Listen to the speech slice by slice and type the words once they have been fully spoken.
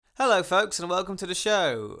Hello folks and welcome to the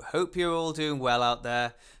show. Hope you're all doing well out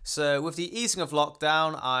there. So with the easing of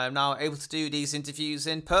lockdown, I'm now able to do these interviews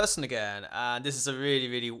in person again, and this is a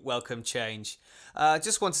really welcome change.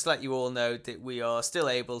 Just wanted to let you all know that we are still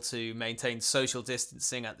able to maintain social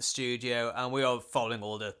distancing at the studio, and we are following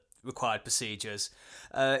all the required procedures.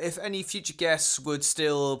 If any future guests would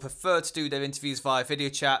still prefer to do their interviews via video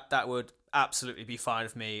chat, that would absolutely be fine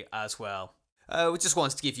with me as well. We just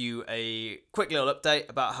wanted to give you a quick little update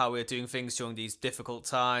about how we're doing things during these difficult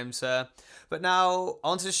times. But now,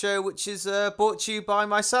 on to the show, which is brought to you by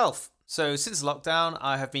myself. So, since lockdown,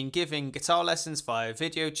 I have been giving guitar lessons via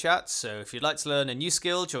video chat. So, if you'd like to learn a new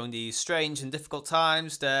skill during these strange and difficult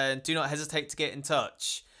times, then do not hesitate to get in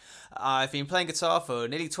touch. I've been playing guitar for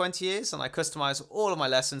nearly 20 years, and I customise all of my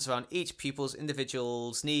lessons around each pupil's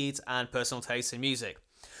individual's needs and personal tastes in music.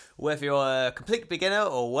 Whether you're a complete beginner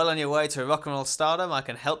or well on your way to rock and roll stardom, I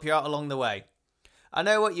can help you out along the way. I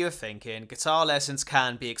know what you're thinking, guitar lessons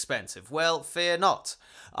can be expensive. Well, fear not.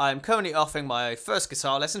 I'm currently offering my first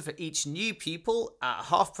guitar lesson for each new pupil at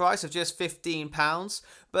half price of just £15,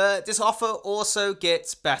 but this offer also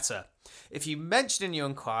gets better. If you mention in your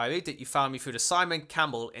inquiry that you found me through the Simon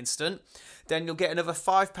Campbell incident, then you'll get another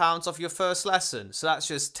 £5 off your first lesson, so that's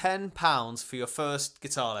just £10 for your first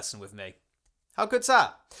guitar lesson with me. How good's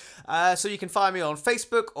that? So you can find me on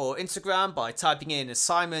Facebook or Instagram by typing in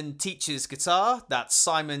Simon Teaches Guitar. That's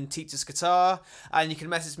Simon Teaches Guitar. And you can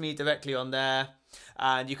message me directly on there.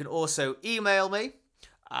 And you can also email me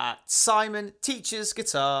at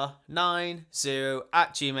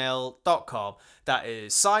simonteachesguitar90@gmail.com. That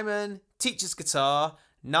is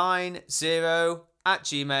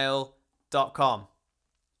simonteachesguitar90@gmail.com.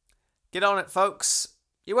 Get on it, folks.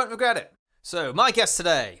 You won't regret it. So, my guest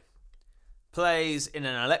today plays in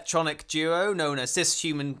an electronic duo known as This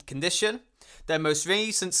Human Condition. Their most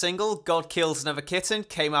recent single, God Kills Another Kitten,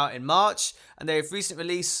 came out in March, and they've recently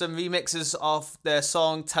released some remixes of their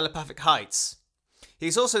song Telepathic Heights.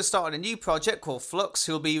 He's also started a new project called FLUX,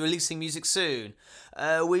 who will be releasing music soon.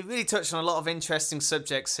 We really touched on a lot of interesting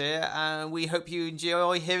subjects here, and we hope you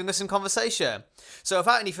enjoy hearing us in conversation. So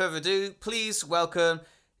without any further ado, please welcome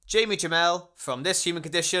Jamie Jamal from This Human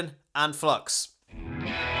Condition and FLUX.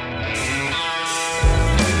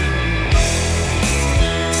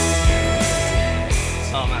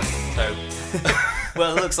 Oh man, so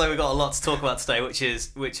well, it looks like we've got a lot to talk about today, which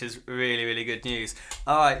is really good news.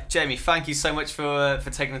 All right, Jamie, thank you so much for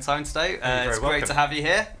taking the time today. It's great to have you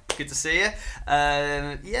here. Good to see you.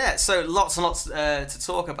 So lots and lots to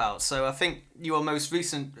talk about. So I think your most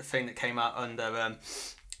recent thing that came out under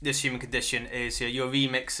This Human Condition is your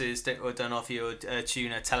remixes that were done off your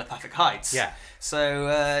tuner Telepathic Heights. Yeah. So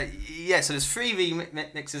so there's 3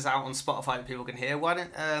 remixes out on Spotify that people can hear. Why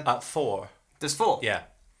don't 4. There's 4. Yeah.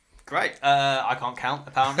 Great. I can't count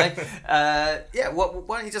apparently. Why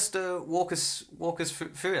don't you just walk us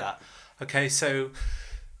through that? Okay, so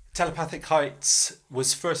Telepathic Heights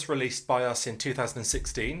was first released by us in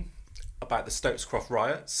 2016 about the Stokescroft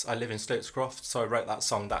riots. I live in Stokescroft, so I wrote that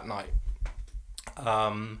song that night.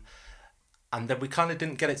 And then we kind of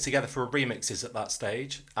didn't get it together for remixes at that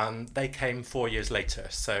stage, and they came 4 years later.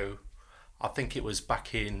 So I think it was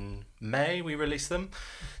back in May we released them.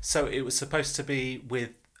 So it was supposed to be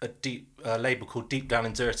with a label called Deep Down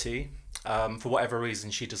and Dirty. For whatever reason,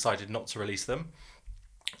 she decided not to release them.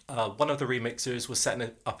 One of the remixers was setting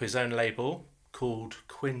up his own label called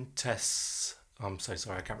Quintess. I'm so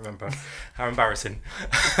sorry, I can't remember. How embarrassing.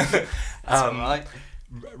 That's all right.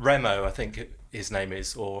 Remo, I think his name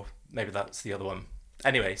is, or maybe that's the other one.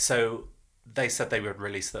 Anyway, so they said they would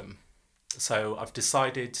release them. So I've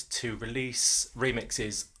decided to release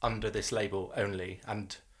remixes under this label only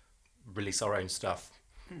and release our own stuff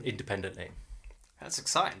independently. That's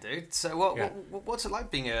exciting, dude. So what's it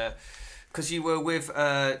like being because you were with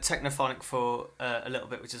Technophonic for a little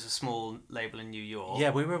bit, which is a small label in New York.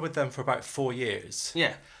 Yeah, we were with them for about 4 years.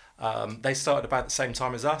 Yeah. They started about the same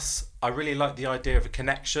time as us. I really like the idea of a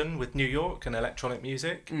connection with New York and electronic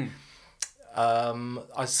music.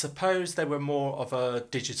 I suppose they were more of a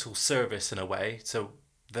digital service in a way, so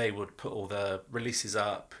they would put all the releases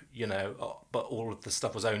up, but all of the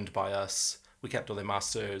stuff was owned by us. We kept all their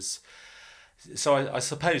masters. So I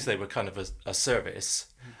suppose they were kind of a service,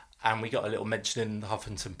 and we got a little mention in the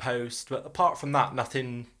Huffington Post, but apart from that,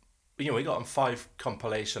 nothing. We got on 5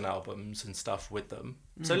 compilation albums and stuff with them.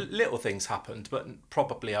 So little things happened, but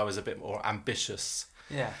probably I was a bit more ambitious.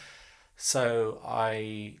 Yeah. So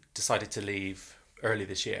I decided to leave early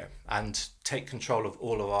this year and take control of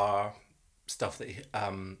all of our stuff that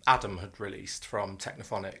Adam had released from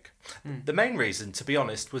Technophonic. The main reason, to be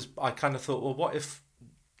honest, was I kind of thought, well, what if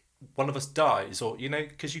one of us dies, or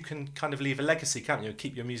because you can kind of leave a legacy, can't you?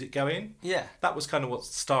 Keep your music going. Yeah. That was kind of what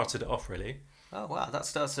started it off, really. Oh wow,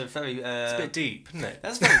 that's a very. It's a bit deep, isn't it?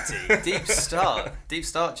 That's very deep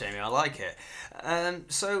start, Jamie. I like it.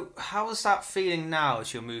 So how is that feeling now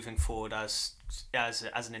as you're moving forward as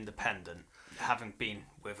an independent, having been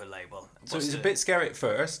with a label? So it was a bit scary at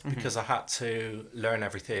first because I had to learn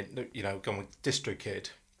everything. Going with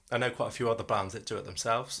DistroKid. I know quite a few other bands that do it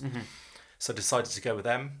themselves. So I decided to go with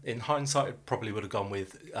them. In hindsight, I probably would have gone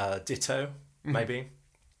with Ditto, maybe.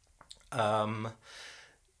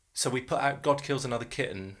 So we put out God Kills Another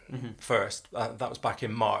Kitten first. That was back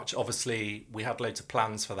in March. Obviously, we had loads of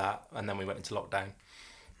plans for that, and then we went into lockdown.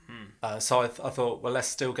 So I thought, well, let's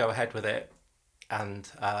still go ahead with it. And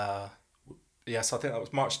so I think that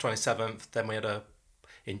was March 27th. Then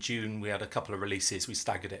in June, we had a couple of releases. We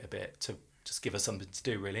staggered it a bit to just give us something to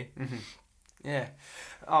do, really. Yeah.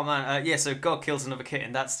 Oh man. So God Kills Another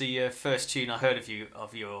Kitten. That's the first tune I heard of you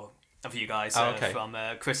guys from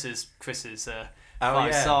Chris's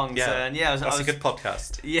 5 songs. Yeah. And that's a good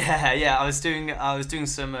podcast. Yeah. I was doing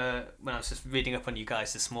some when I was just reading up on you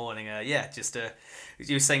guys this morning.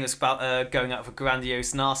 You were saying it was about going out with a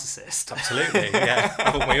grandiose narcissist. Absolutely. Yeah.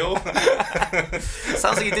 Haven't we all?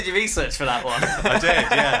 Sounds like you did your research for that one. I did.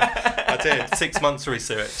 Yeah. I did. 6 months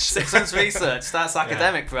research. 6 months research. That's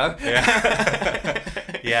academic, bro. Yeah.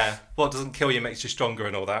 Yeah. What doesn't kill you makes you stronger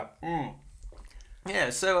and all that.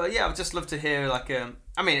 Yeah, so I would just love to hear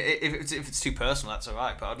I mean, if it's too personal, that's all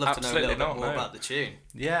right. But I'd love to know a little bit more about the tune.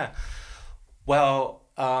 Yeah, well,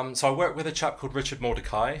 so I work with a chap called Richard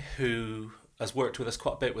Mordecai, who has worked with us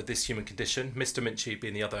quite a bit with This Human Condition. Mr. Minchie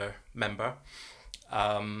being the other member.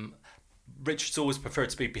 Richard's always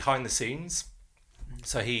preferred to be behind the scenes,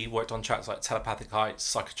 so he worked on tracks like Telepathic Heights,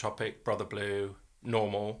 Psychotropic, Brother Blue,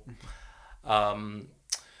 Normal. God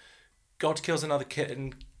Kills Another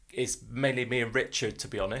Kitten is mainly me and Richard, to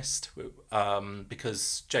be honest,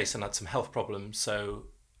 because Jason had some health problems. So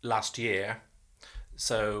last year,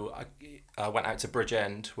 I went out to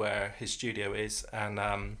Bridgend where his studio is,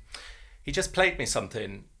 and he just played me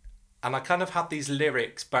something, and I kind of had these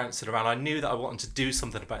lyrics bouncing around. I knew that I wanted to do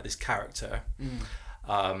something about this character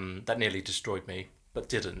that nearly destroyed me, but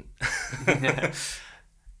didn't.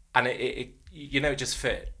 And it just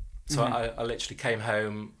fit. So I literally came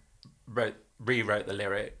home, rewrote the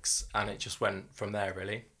lyrics, and it just went from there,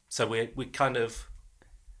 really. So we kind of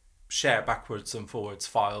share backwards and forwards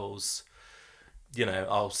files.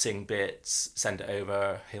 I'll sing bits, send it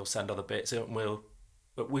over, he'll send other bits, and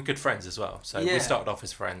we're good friends as well. So we started off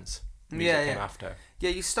as friends. Music came after. Yeah,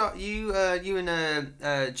 you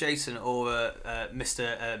and Jason, or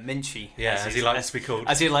Mr. Minchie, as he likes to be called.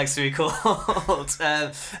 As he likes to be called.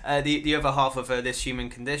 The other half of This Human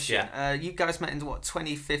Condition. Yeah. You guys met in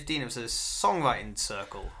 2015. It was a songwriting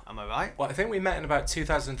circle. Am I right? Well, I think we met in about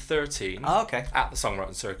 2013. Oh, okay. At the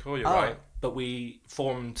songwriting circle. You're right. But we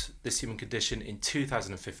formed This Human Condition in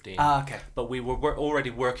 2015. Ah, okay. But we were already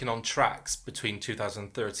working on tracks between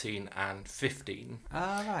 2013 and 15.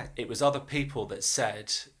 Ah, right. It was other people that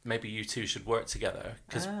said maybe you two should work together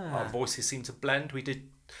because our voices seemed to blend.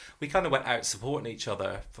 We kind of went out supporting each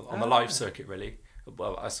other on the live circuit, really.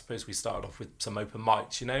 Well, I suppose we started off with some open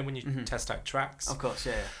mics, when you test out tracks. Of course,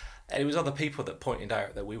 yeah. And it was other people that pointed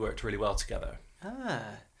out that we worked really well together.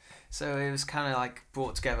 So it was kind of like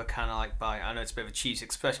brought together, by, I know it's a bit of a cheesy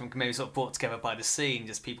expression, but maybe sort of brought together by the scene.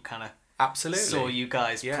 Just people kind of absolutely saw you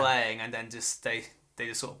guys playing, and then just they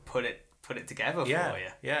just sort of put it together for you.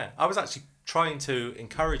 Yeah, I was actually trying to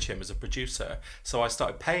encourage him as a producer, so I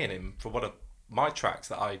started paying him for one of my tracks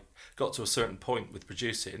that I got to a certain point with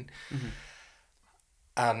producing.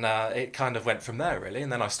 And it kind of went from there, really. And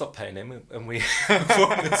then I stopped paying him, and we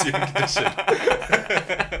formed This Human Condition.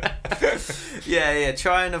 Yeah.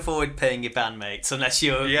 Try and avoid paying your bandmates unless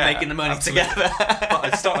you're making the money together. But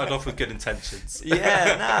I started off with good intentions.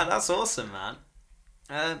 That's awesome,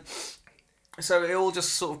 man. So it all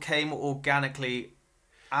just sort of came organically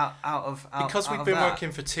because we've been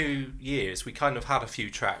working for 2 years. We kind of had a few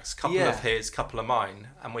tracks, couple of his, couple of mine,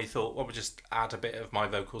 and we thought, well, we'll just add a bit of my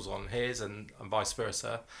vocals on his and vice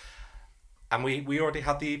versa. And we already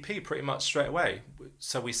had the EP pretty much straight away,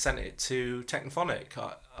 so we sent it to Technophonic.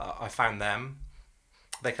 I found them.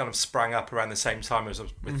 They kind of sprang up around the same time as I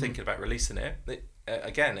was thinking about releasing it.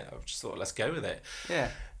 Again, I just thought, let's go with it.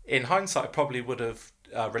 Yeah. In hindsight, I probably would have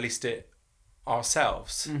released it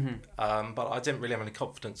ourselves, but I didn't really have any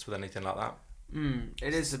confidence with anything like that.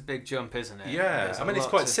 It is a big jump, isn't it? Yeah, I mean, it's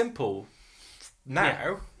quite simple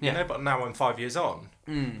now, but now I'm 5 years on.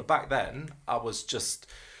 But back then, I was just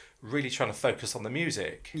really trying to focus on the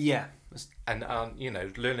music. Yeah. And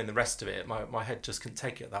learning the rest of it, my head just couldn't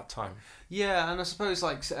take it at that time. Yeah, and I suppose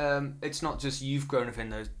it's not just you've grown up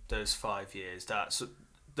in those 5 years. That's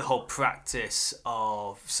the whole practice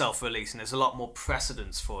of self-release, and there's a lot more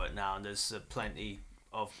precedence for it now, and there's plenty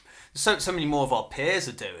of so many more of our peers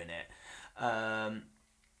are doing it.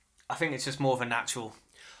 I think it's just more of a natural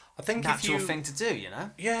thing to do, you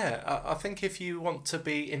know? Yeah, I think if you want to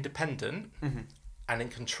be independent and in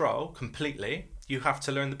control completely, you have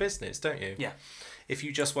to learn the business, don't you? Yeah. If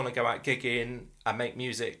you just want to go out gigging and make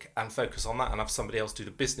music and focus on that and have somebody else do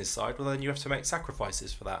the business side, well, then you have to make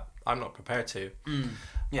sacrifices for that. I'm not prepared to.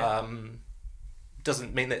 Yeah.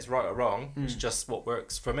 Doesn't mean that it's right or wrong. It's just what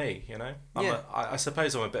works for me, you know? I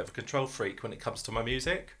suppose I'm a bit of a control freak when it comes to my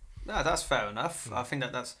music. No, that's fair enough. I think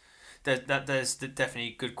there's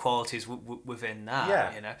definitely good qualities within that,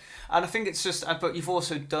 yeah. you know. And I think it's just, but you've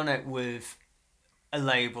also done it with a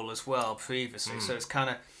label as well previously, so it's kind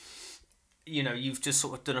of, you know, you've just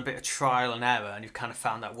sort of done a bit of trial and error, and you've kind of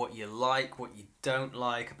found out what you like, what you don't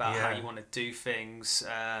like about how you want to do things,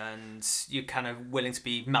 and you're kind of willing to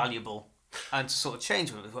be malleable and to sort of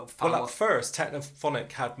change them. Well, at first,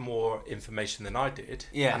 Technophonic had more information than I did.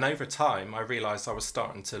 Yeah. And over time, I realised I was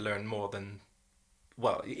starting to learn more than,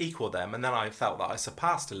 equal them. And then I felt that I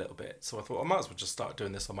surpassed a little bit. So I thought, I might as well just start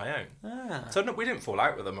doing this on my own. So we didn't fall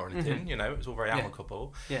out with them or anything, you know, it was all very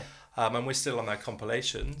amicable. Yeah. And we're still on their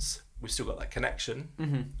compilations. We've still got that connection.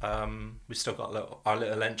 We've still got our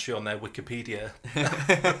little entry on their Wikipedia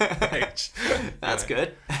page. That's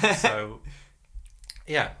good. So,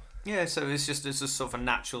 yeah. Yeah, so it's just sort of a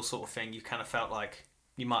natural sort of thing. You kind of felt like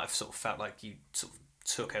you might have sort of felt like you sort of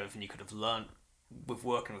took everything you could have learnt with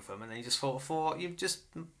working with them, and then you just thought you just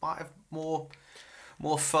might have more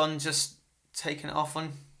fun just taking it off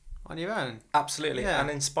on your own. Absolutely, and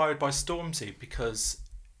inspired by Stormzy, because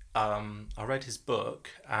I read his book,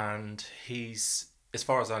 and he's, as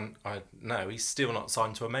far as I know, he's still not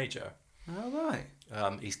signed to a major. Oh, right.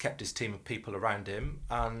 He's kept his team of people around him,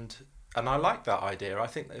 and I like that idea. I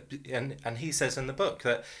think that, and he says in the book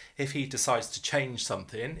that if he decides to change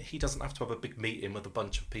something, he doesn't have to have a big meeting with a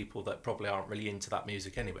bunch of people that probably aren't really into that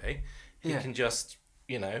music anyway. He can just,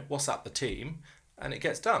 WhatsApp the team, and it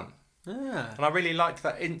gets done. Yeah. And I really like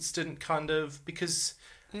that instant kind of, because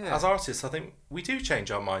as artists, I think we do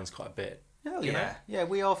change our minds quite a bit. Oh, yeah. Yeah,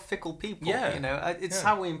 we are fickle people. Yeah. You know, it's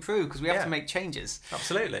how we improve, because we have to make changes.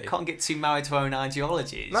 Absolutely. Can't get too married to our own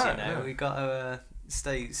ideologies. No, you know, no. We got to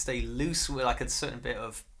stay loose with like a certain bit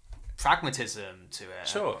of pragmatism to it.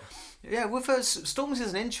 Sure. Yeah, with Stormzy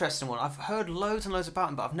is an interesting one. I've heard loads and loads about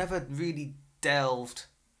him, but I've never really delved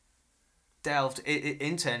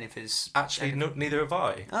into any of his. Actually, neither have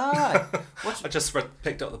I. Ah, I just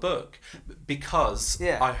picked up the book because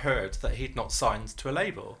I heard that he'd not signed to a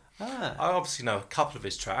label. Ah. I obviously know a couple of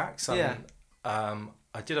his tracks, and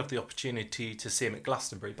I did have the opportunity to see him at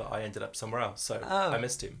Glastonbury, but I ended up somewhere else, so I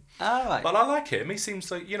missed him. Oh, right. But I like him. He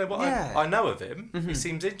seems like, I know of him. He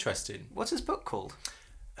seems interesting. What's his book called?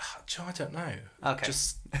 I don't know. Okay.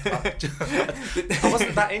 I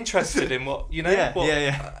wasn't that interested in what,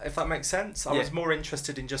 if that makes sense. I was more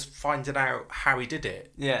interested in just finding out how he did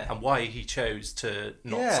it and why he chose to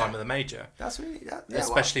not sign with a major. That's really...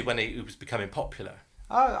 Especially when he was becoming popular.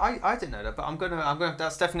 Oh, I didn't know that, but I'm gonna.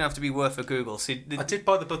 That's definitely have to be worth a Google. See, I did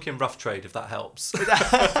buy the book in rough trade, if that helps. Don't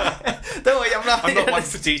worry, I'm not one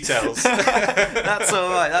for details. That's all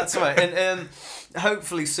right. That's all right. And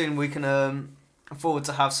hopefully soon we can afford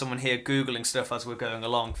to have someone here Googling stuff as we're going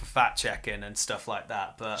along for fact checking and stuff like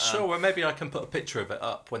that. But sure, well maybe I can put a picture of it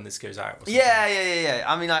up when this goes out. Or something. Yeah.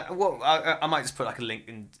 I mean, I might just put like a link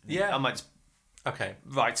in. Yeah. I might just. Okay.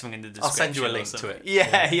 Write something in the description. I'll send you a link to it.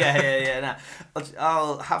 Yeah.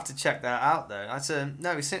 I'll have to check that out though.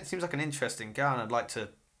 He seems like an interesting guy, and I'd like to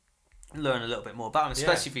learn a little bit more about him,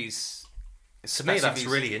 especially if he's. To me, that's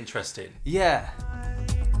really interesting. Yeah.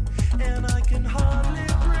 And I can hardly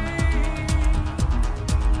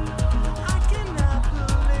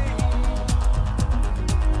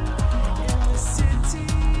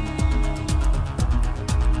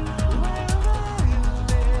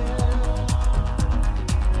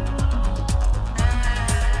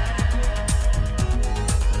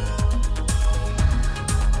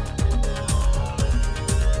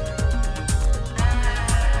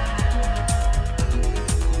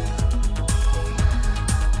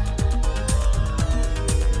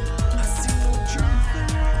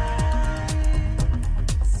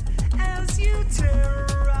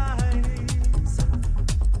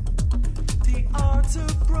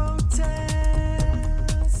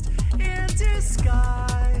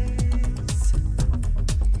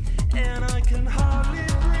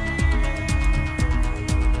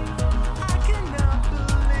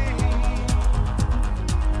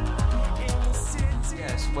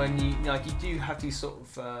when you do have these sort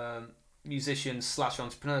of musicians /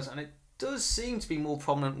 entrepreneurs, and it does seem to be more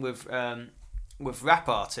prominent with rap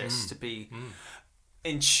artists to be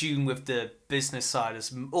in tune with the business side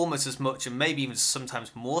almost as much, and maybe even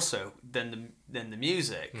sometimes more so than the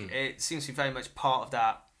music. It seems to be very much part of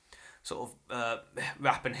that sort of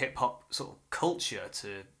rap and hip hop sort of culture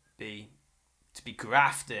to be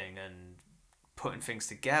grafting and putting things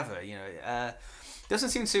together. Doesn't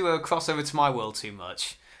seem to cross over to my world too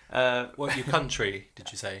much. What, your country,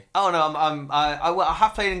 did you say? Oh no, I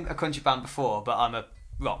have played in a country band before, but I'm a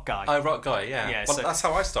rock guy. Oh, rock guy, yeah. Yeah, well, so- that's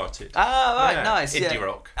how I started. Ah, right, Yeah, nice. indie yeah.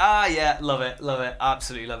 rock. Ah, yeah, love it,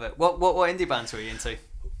 absolutely love it. What indie bands were you into?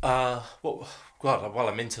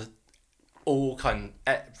 I'm into all kind.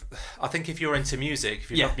 I think if you're into music,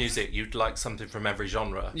 if you love music, you'd like something from every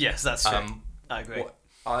genre. Yes, that's true. I agree.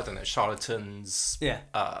 I don't know, Charlatans. Yeah.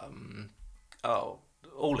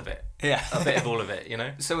 All of it. Yeah. A bit of all of it,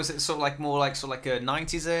 So was it sort of like more like a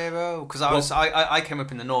 90s era? Because I came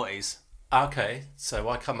up in the noughties. Okay, so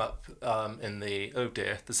I come up in the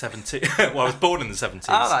 70s. Well, I was born in the 70s.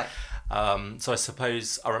 Oh, right. So I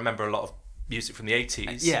suppose I remember a lot of music from the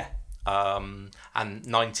 80s. Yeah. And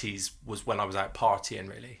 90s was when I was out partying,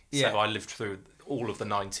 really. Yeah. So I lived through all of the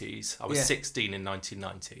 90s. I was 16 in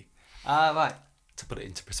 1990. Ah, right. To put it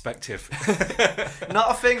into perspective.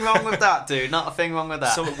 Not a thing wrong with that, dude. Not a thing wrong with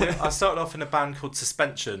that. So I started off in a band called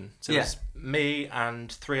Suspension. So it was me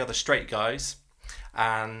and 3 other straight guys.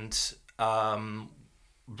 And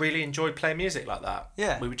really enjoyed playing music like that.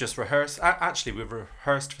 Yeah. We would just rehearse. Actually, we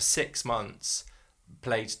rehearsed for 6 months,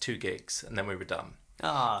 played 2 gigs, and then we were done.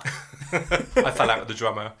 Ah. I fell out with the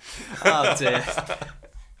drummer. Oh, dear.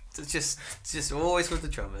 Just always with the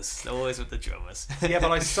drummers. Always with the drummers. Yeah,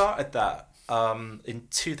 but I started that in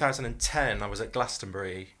 2010. I was at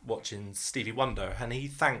Glastonbury watching Stevie Wonder, and he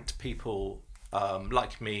thanked people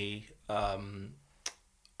like me. I'm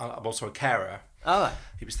also a carer. Oh, right.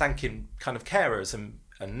 He was thanking kind of carers and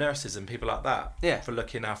nurses and people like that for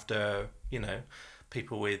looking after,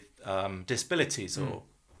 people with disabilities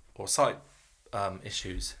or sight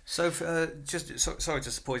issues. So, sorry,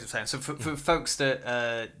 just to pause of time. So, for folks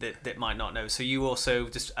that might not know, so you also,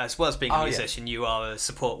 just as well as being a musician, you are a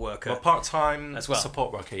support worker. Well, part-time as well.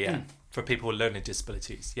 Support worker, for people with learning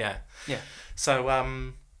disabilities, yeah.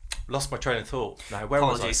 So, lost my train of thought. Now, where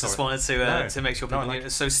was I? Apologies, just wanted to make sure people knew.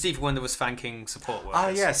 So, Stevie Wonder was thanking support workers. Oh,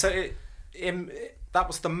 yeah. So that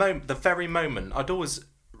was the very moment. I'd always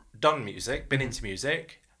done music, been into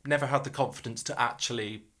music, never had the confidence to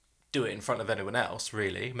actually do it in front of anyone else,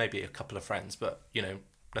 really. Maybe a couple of friends, but,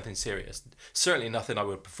 nothing serious. Certainly nothing I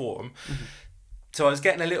would perform. Mm-hmm. So I was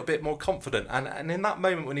getting a little bit more confident. And in that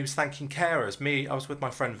moment when he was thanking carers, I was with my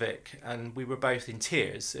friend Vic, and we were both in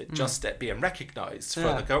tears just at being recognised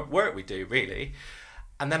for the work we do, really.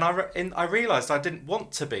 And then I realised I didn't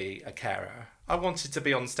want to be a carer. I wanted to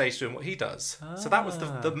be on stage doing what he does. So that was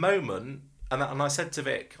the moment. And I said to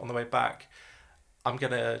Vic on the way back, I'm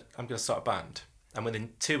gonna start a band. And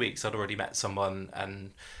within 2 weeks, I'd already met someone,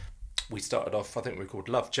 and we started off, I think we were called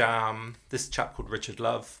Love Jam. This chap called Richard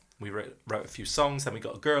Love. We wrote a few songs, then we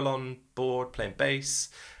got a girl on board playing bass.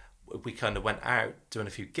 We kind of went out doing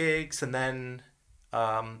a few gigs, and then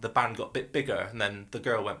the band got a bit bigger, and then the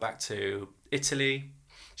girl went back to Italy.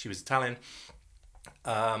 She was Italian.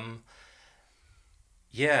 And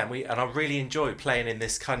I really enjoyed playing in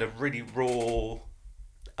this kind of really raw,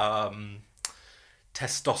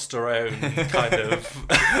 testosterone kind of,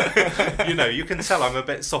 you can tell I'm a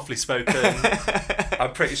bit softly spoken.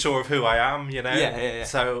 I'm pretty sure of who I am, Yeah.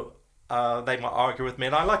 So they might argue with me,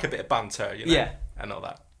 and I like a bit of banter, and all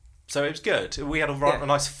that. So it was good. We had a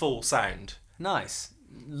nice full sound. Nice.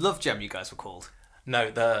 Love Jam, you guys were called.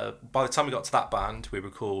 No, by the time we got to that band, we were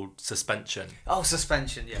called Suspension. Oh,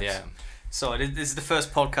 Suspension, yes. Yeah. Sorry, this is the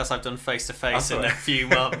first podcast I've done face-to-face in a few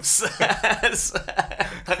months.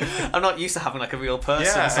 I'm not used to having like a real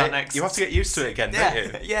person sat next. You have to get used to it again, don't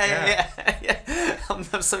you? Yeah. I'm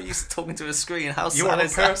so used to talking to a screen. How you are a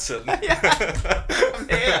person. I'm here.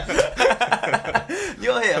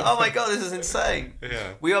 You're here. Oh my god, this is insane.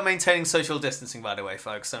 Yeah. We are maintaining social distancing, by the way,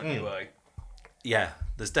 folks. Don't you worry. Yeah,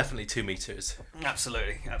 there's definitely 2 meters.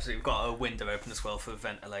 Absolutely. We've got a window open as well for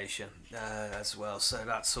ventilation as well, so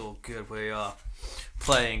that's all good. We are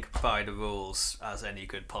playing by the rules, as any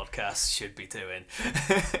good podcast should be doing.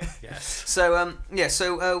 Yes. So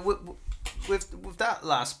with that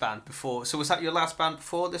last band before, so was that your last band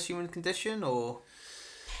before This Human Condition, or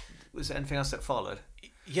was there anything else that followed?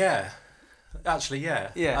 Yeah, actually, yeah.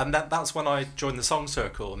 Yeah. And that's when I joined the Song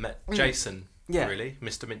Circle and met Jason, really,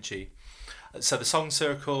 Mr. Minchie. So the Song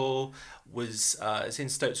Circle was it's in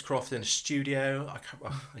Stokes Croft in a studio. I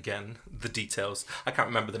can't, again, the details. I can't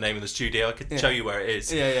remember the name of the studio. I could show you where it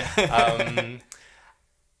is. Yeah.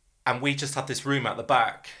 And we just had this room at the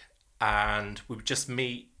back, and we would just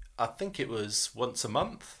meet. I think it was once a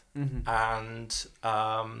month, and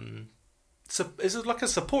so it's like a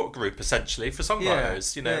support group essentially for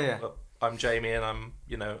songwriters. You know, I'm Jamie, and I'm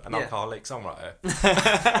an alcoholic songwriter.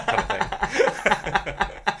 Kind of thing.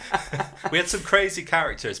 We had some crazy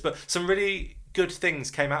characters, but some really good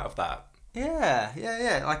things came out of that. Yeah.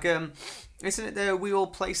 Like, isn't it the We All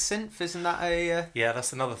Play Synth? Isn't that a... Yeah,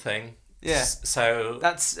 that's another thing. Yeah. So...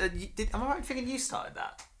 That's... am I right in thinking you started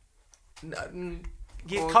that?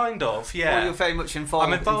 Yeah, kind of, yeah. Or you're very much involved.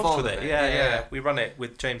 I'm involved with it, yeah. We run it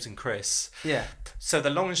with James and Chris. Yeah. So the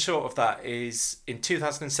long and short of that is, in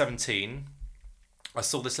 2017, I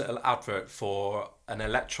saw this little advert for an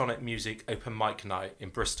electronic music open mic night in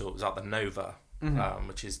Bristol. It was at the Nova,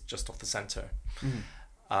 which is just off the centre.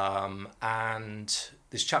 And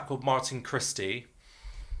this chap called Martin Christie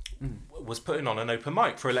was putting on an open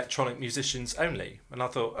mic for electronic musicians only. And I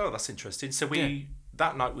thought, oh, that's interesting. So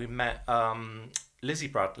that night we met Lizzie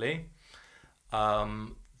Bradley,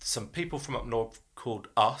 some people from up north called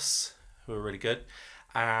Us, who are really good,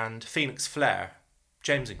 and Phoenix Flair,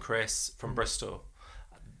 James and Chris from Bristol.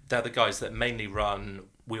 They're the guys that mainly run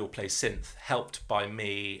We All Play Synth, helped by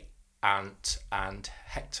me, Ant, and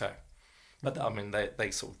Hector. But I mean,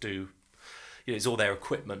 they sort of do, it's all their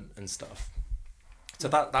equipment and stuff. So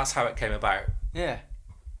that's how it came about. Yeah,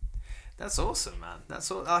 that's awesome, man.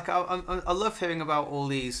 That's all. Like, I love hearing about all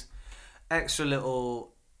these extra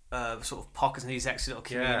little sort of pockets and these extra little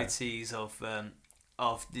communities of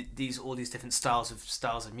all these different styles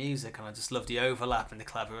of music, and I just love the overlap and the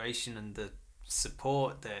collaboration and the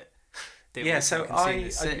support that so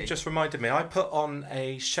it just reminded me, I put on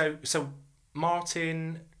a show. So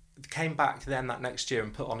Martin came back then that next year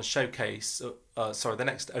and put on a showcase. The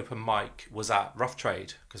next open mic was at Rough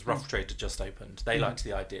Trade, because Rough Trade had just opened. They liked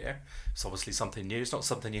the idea. It's obviously something new. It's not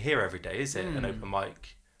something you hear every day, is it? An open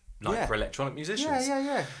mic night for electronic musicians.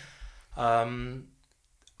 Yeah. And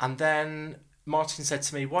then Martin said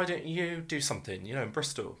to me, why don't you do something, in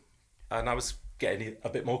Bristol? And I was getting a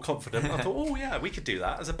bit more confident. I thought, oh yeah, we could do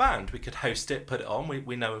that as a band. We could host it, put it on.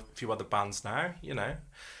 We know a few other bands now,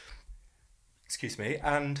 Excuse me.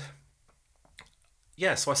 And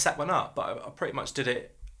yeah, so I set one up, but I pretty much did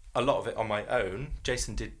it, a lot of it on my own.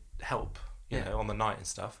 Jason did help, on the night and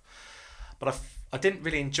stuff. But I didn't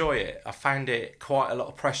really enjoy it. I found it quite a lot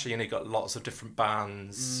of pressure. You got lots of different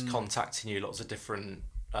bands contacting you, lots of different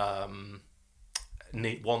wants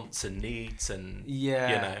and needs, and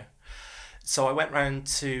So I went round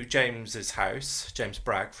to James's house, James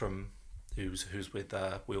Bragg who's with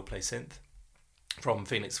We All Play Synth, from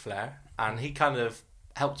Phoenix Flair, and he kind of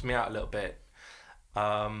helped me out a little bit.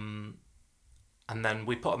 And then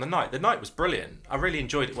we put on the night. The night was brilliant. I really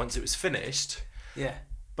enjoyed it once it was finished. Yeah.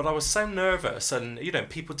 But I was so nervous, and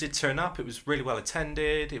people did turn up. It was really well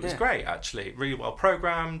attended. It was great, actually, really well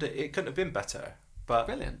programmed. It couldn't have been better. But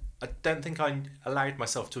brilliant. I don't think I allowed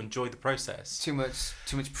myself to enjoy the process. Too much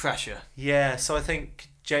pressure. Yeah, so I think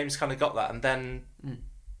James kind of got that, and then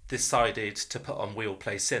decided to put on We All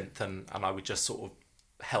Play Synth, and I would just sort of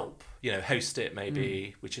help, host it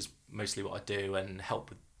maybe, which is mostly what I do, and help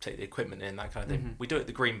with take the equipment in, that kind of thing. We do it at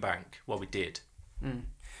the Green Bank. Well, we did.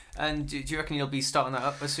 And do you reckon you'll be starting that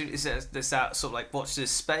up as soon? Is that sort of like watch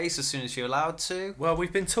this space as soon as you're allowed to? Well,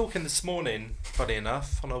 we've been talking this morning, funny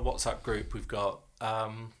enough, on a WhatsApp group we've got.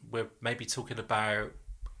 We're maybe talking about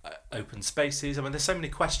open spaces. I mean, there's so many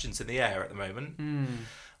questions in the air at the moment.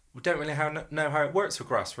 We don't really know how it works for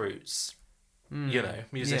grassroots,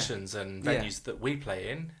 musicians and venues that we play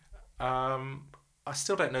in. I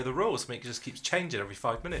still don't know the rules. I mean, it just keeps changing every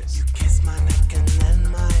 5 minutes. You kiss my neck and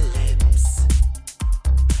then my lips,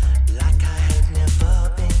 like I had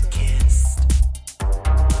never been kissed.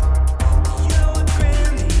 You were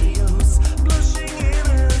grandiose, blushing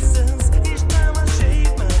innocence. Each time I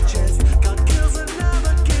shake my chest, God kills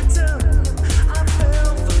another kitten. I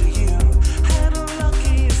fell for you, had a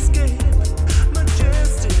lucky escape,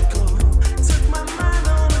 majestical. Took my mind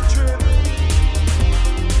on a trip.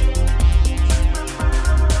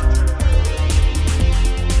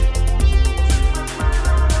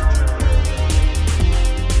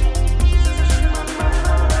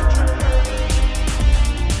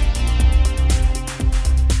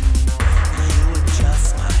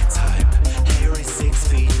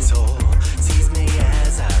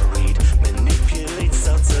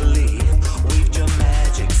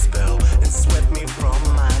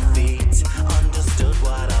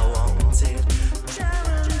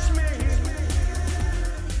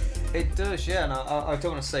 I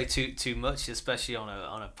don't want to say too much, especially on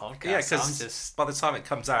a podcast. Yeah, because by the time it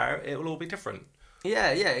comes out, it will all be different.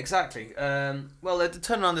 Yeah, exactly. Well, the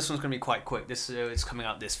turnaround on this one's going to be quite quick. It's coming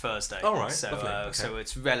out this Thursday. All right, so lovely. Okay. so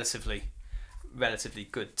it's relatively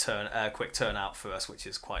good quick turnout for us, which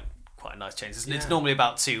is quite a nice change. It's normally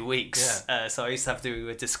about 2 weeks, so I used to have to do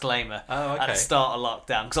a disclaimer at the start of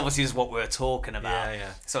lockdown, because obviously this is what we're talking about.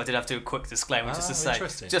 So I did have to do a quick disclaimer just to say,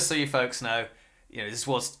 just so you folks know, this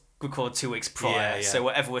was recorded 2 weeks prior, so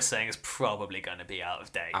whatever we're saying is probably going to be out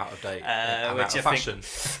of date. Out of date. Which out of fashion.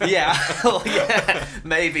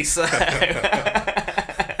 Maybe so.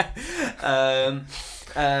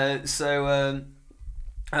 And so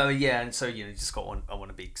just got one. I want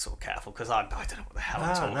to be sort of careful, because I don't know what the hell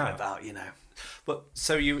I'm talking about. But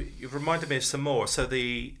so you've reminded me of some more. So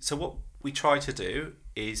what we try to do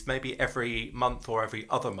is maybe every month or every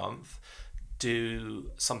other month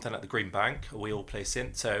do something at the Green Bank, a wheel play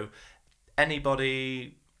synth. So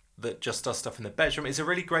anybody that just does stuff in the bedroom, it's a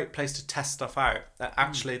really great place to test stuff out.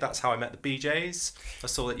 Actually, that's how I met the BJs. I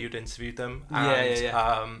saw that you'd interviewed them. And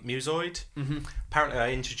Musoid. Mm-hmm. Apparently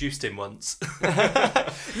I introduced him once.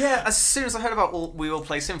 As soon as I heard about We All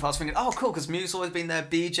Play Synth, I was thinking, oh cool, because Musoid's been there,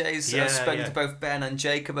 BJs spoken to both Ben and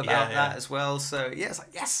Jacob about that as well. So it's like,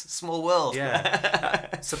 yes, small world.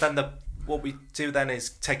 So then what we do then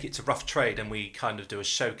is take it to Rough Trade, and we kind of do a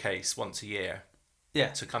showcase once a year.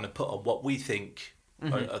 To kind of put on what we think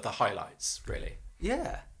are the highlights, really.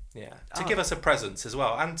 To give us a presence as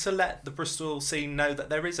well, and to let the Bristol scene know that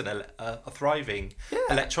there is a thriving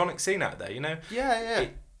electronic scene out there. I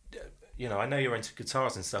know you're into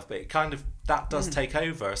guitars and stuff, but it kind of that does take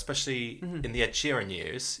over, especially in the Ed Sheeran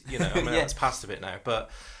years. That's past a bit now,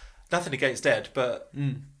 but nothing against Ed, but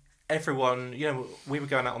everyone, we were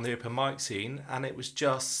going out on the open mic scene, and it was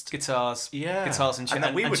just guitars and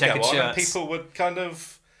then we would go on, and people would kind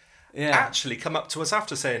of actually come up to us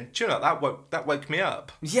after saying, "Do you know that woke me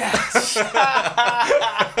up?"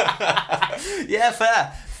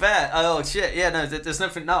 Fair. Oh shit, no, there's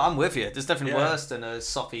nothing. No, I'm with you. There's nothing worse than a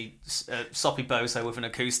soppy bozo with an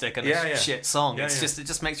acoustic and a shit song. It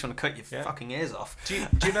just makes you want to cut your fucking ears off. Do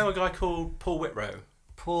you know a guy called Paul Whitrow?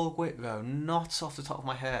 Paul Whitrow, not off the top of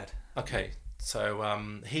my head. Okay,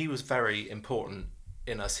 so he was very important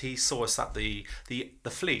in us. He saw us at the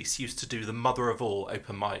Fleece used to do the mother of all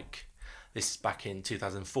open mic. This is back in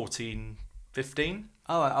 2014, 15.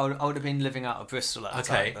 Oh, I would have been living out of Bristol at the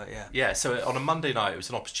time, but yeah. So on a Monday night, it was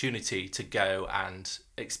an opportunity to go and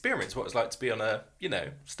experience what it's like to be on a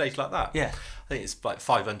stage like that. Yeah, I think it's like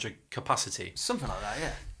 500 capacity, something like that.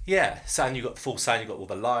 Yeah. Yeah, so and you got the full sound, you got all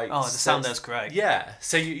the lights. Oh, the sound there's great. Yeah,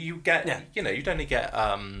 so you get you'd only get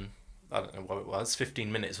I don't know what it was,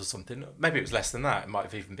 15 minutes or something. Maybe it was less than that. It might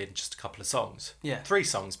have even been just a couple of songs. Yeah. 3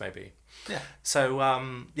 songs maybe. Yeah. So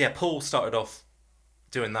Paul started off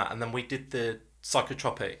doing that, and then we did the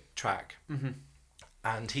psychotropic track. Mm-hmm.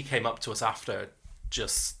 And he came up to us after,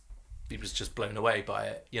 he was just blown away by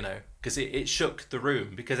it, because it shook the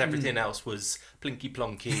room, because everything else was plinky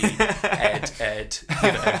plonky, Ed,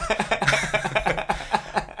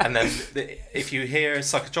 And then if you hear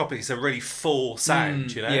psychotropic, it's a really full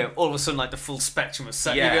sound, Yeah, all of a sudden, like the full spectrum of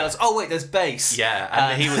sound. You realise, oh wait, there's bass. Yeah,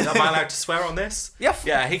 and he was, am I allowed to swear on this? Yeah.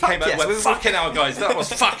 Yeah, he came up and went, fucking hell, guys, that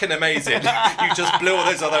was fucking amazing. You just blew all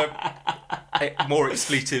those other more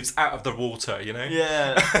expletives out of the water,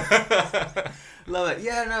 Yeah. Love it.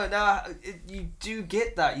 Yeah, no, you do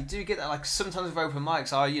get that. Like sometimes with open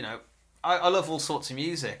mics, I love all sorts of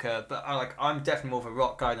music, but I'm definitely more of a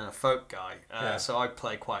rock guy than a folk guy. So I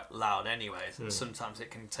play quite loud anyways, and sometimes it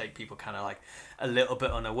can take people kind of like a little bit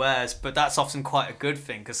unawares. But that's often quite a good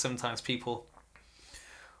thing, because sometimes people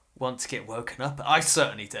want to get woken up. I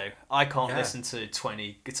certainly do. I can't listen to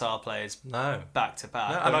 20 guitar players back to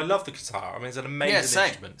back. No, and I love the guitar. I mean, it's an amazing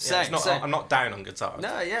instrument. Same. I'm not down on guitars.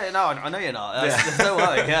 No, I know you're not. Don't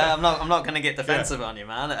worry. I'm not going to get defensive on you,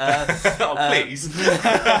 man. Please.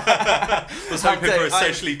 I was hoping for a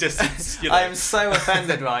socially distanced. I am so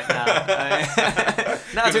offended right now.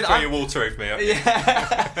 Throw your water over me.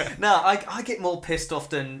 Yeah. No, I get more pissed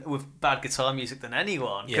off with bad guitar music than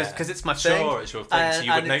anyone, because it's my thing. Sure, it's your thing, so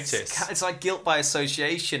you would notice. It's like guilt by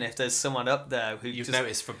association if there's someone up there who you've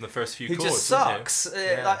noticed from the first few chords, just sucks.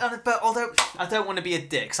 But although I don't want to be a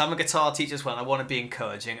dick, so I'm a guitar teacher as well. I want to be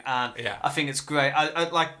encouraging, and I think it's great. I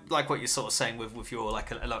like what you're sort of saying with your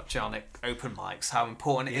like electronic open mics, how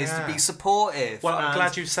important it is to be supportive. Well, I'm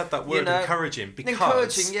glad you said that word, encouraging, because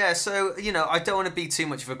encouraging. Yeah, so I don't want to be too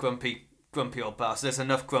much of a grumpy grumpy old bastard. There's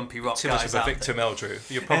enough grumpy rock Too guys much of a out Victor Meldrew.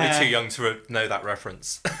 You're probably too young to know that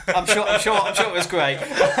reference. there. I'm sure it was great.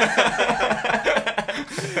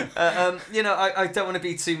 I don't want to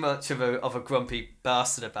be too much of a grumpy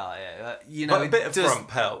bastard about it. But a bit of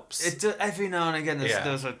grump helps. Every now and again,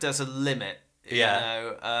 there's a limit.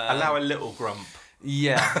 Yeah. Allow a little grump.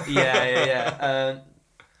 Yeah.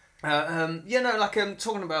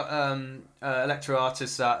 Talking about electro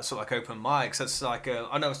artists that sort of like open mics. That's like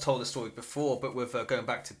I know I've told the story before, but with going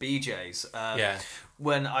back to BJ's.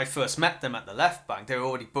 When I first met them at the Left Bank, they were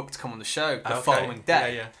already booked to come on the show the following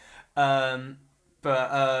day.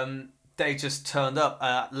 But they just turned up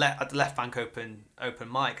at the Left Bank open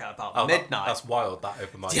mic at about midnight. That's wild. That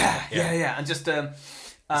open mic. Yeah, and just.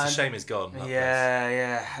 It's a shame it's gone.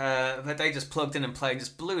 But they just plugged in and played and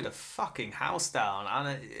just blew the fucking house down.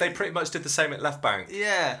 And they pretty much did the same at Left Bank.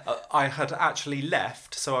 Yeah. I had actually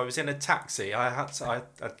left, so I was in a taxi. I had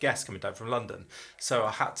guests coming down from London, so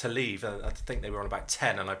I had to leave. I think they were on about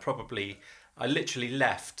 10, and I literally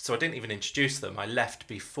left. So I didn't even introduce them. I left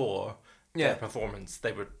before their performance.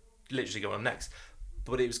 They were literally going on next.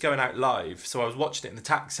 But it was going out live, so I was watching it in the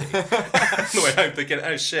taxi on the way home thinking,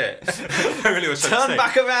 oh shit, I really was trying to turn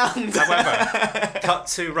back around. However, cut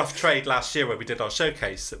to Rough Trade last year where we did our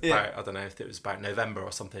showcase about, I don't know if it was about November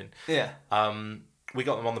or something. Yeah. We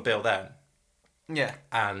got them on the bill then. Yeah.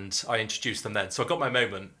 And I introduced them then. So I got my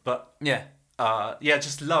moment, but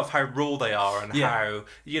just love how raw they are and how,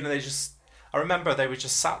 they just, I remember they were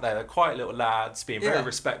just sat there, they're quiet little lads, being very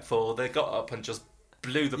respectful. They got up and just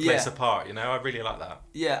blew the place apart, I really like that.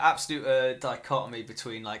 Yeah, absolute dichotomy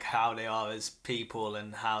between like how they are as people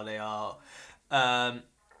and how they are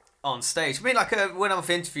on stage. I mean, like when I've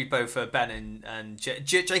interviewed both Ben and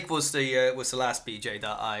Jake was the last BJ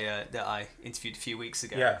that I interviewed a few weeks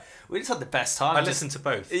ago. Yeah, we just had the best time. I listened to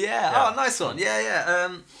both. Yeah. Oh, nice one.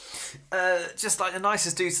 Yeah. Just like the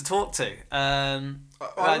nicest dudes to talk to. I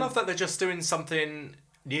love that they're just doing something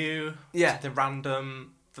new, something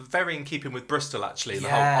random. Very in keeping with Bristol, actually. The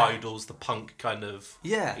whole Idols, the punk kind of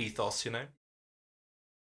ethos,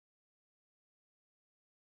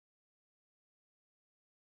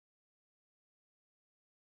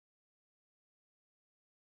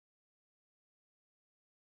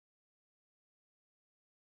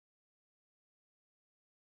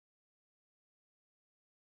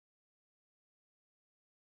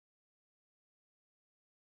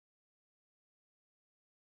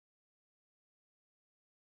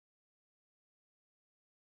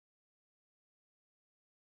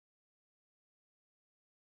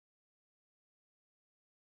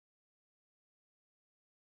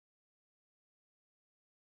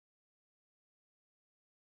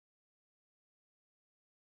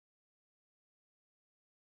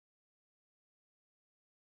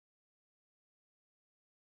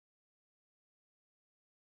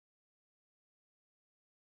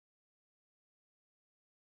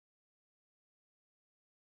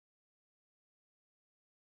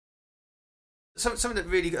 Something that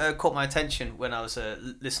really caught my attention when I was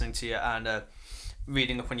listening to you and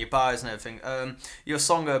reading up on your bios and everything. Your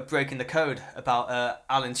song "Breaking the Code" about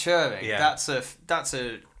Alan Turing. Yeah. That's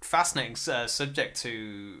a fascinating subject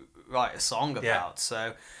to write a song about.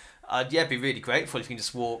 So I'd be really grateful if you can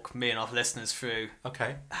just walk me and our listeners through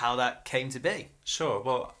how that came to be. Sure.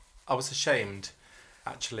 Well, I was ashamed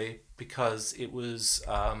actually because it was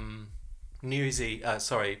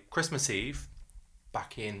Christmas Eve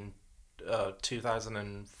back in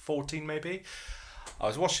 2014 maybe. I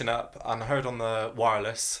was washing up and I heard on the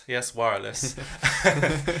wireless that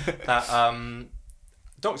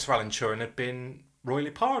Dr. Alan Turing had been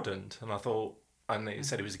royally pardoned, and I thought, and he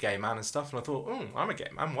said he was a gay man and stuff, and I thought, I'm a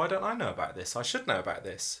gay man, why don't I know about this? I should know about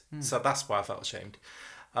this. So that's why I felt ashamed.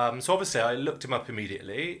 So obviously I looked him up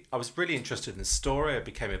immediately. I was really interested in the story. I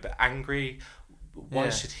became a bit angry.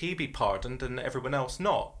 Why should he be pardoned and everyone else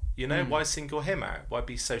not? Why single him out? Why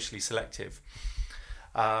be socially selective?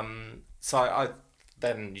 So I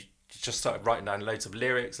then just started writing down loads of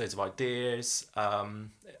lyrics, loads of ideas.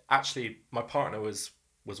 Actually, my partner was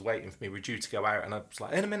waiting for me. We were due to go out, and I was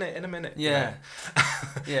like, in a minute. Yeah.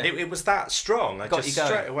 It was that strong. I Got just you going.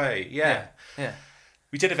 straight away. Yeah.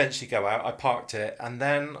 We did eventually go out. I parked it, and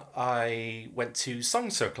then I went to Song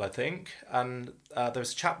Circle, I think, and there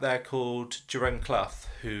was a chap there called Jerome Clough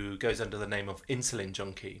who goes under the name of Insulin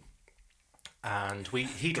Junkie, and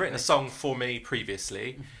he'd written a song for me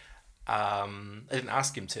previously. I didn't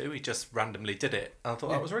ask him to. He just randomly did it, and I thought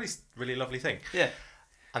that was a really, really lovely thing. Yeah.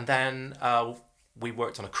 And then we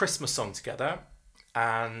worked on a Christmas song together,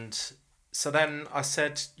 and so then I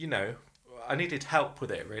said, I needed help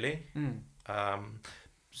with it really.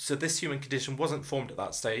 So This Human Condition wasn't formed at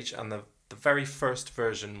that stage, and the the very first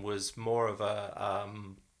version was more of a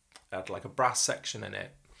had like a brass section in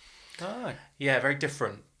it. Oh. Yeah, very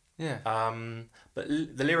different. Yeah. But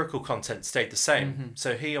the lyrical content stayed the same.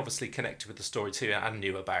 So he obviously connected with the story too, and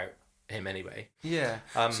knew about him anyway. Yeah.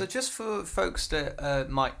 So just for folks that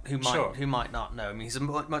who might not know, I mean, he's a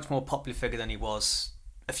much more popular figure than he was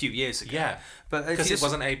a few years ago. Yeah, but because it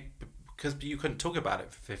wasn't because you couldn't talk about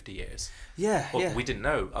it for 50 years. Yeah, Well, we didn't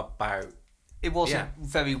know about. It wasn't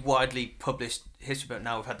very widely published history, but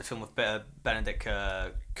now we've had the film with Benedict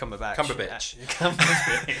Cumberbatch.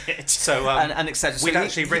 So and etc. We'd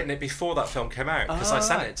actually written it before that film came out because I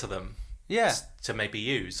sent it to them. Yeah. To maybe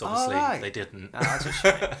use. Obviously, they didn't. That's a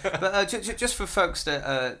shame. But just for folks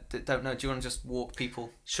that don't know, do you want to just walk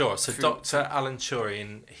people? Sure. So Dr. Alan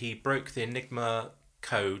Turing, he broke the Enigma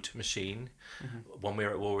code machine when we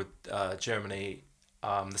were at war with Germany,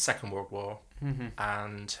 the Second World War,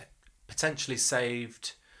 and potentially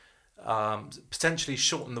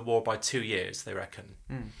shortened the war by 2 years, they reckon.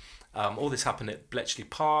 All this happened at Bletchley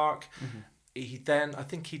Park. I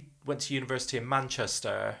think he went to university in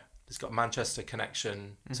Manchester. He's got a Manchester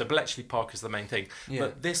connection. So Bletchley Park is the main thing. Yeah.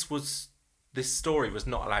 But this story was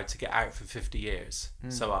not allowed to get out for 50 years.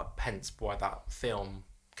 So hence why that film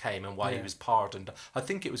came and why he was pardoned. I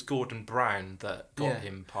think it was Gordon Brown that got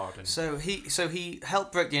him pardoned. So he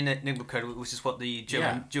helped break the Enigma code, which is what the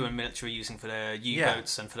German military were using for their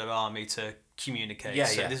U-boats and for their army to communicate.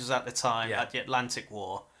 This was at the time at the Atlantic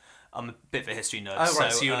War. I'm a bit of a history nerd. Oh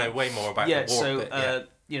right, so you know way more about the war.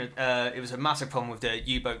 It was a massive problem with the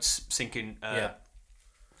U-boats sinking.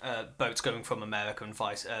 Boats going from America and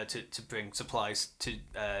vice to bring supplies to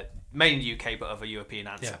mainly the UK but other European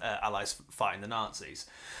allies fighting the Nazis.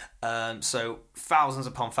 So thousands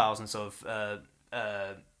upon thousands of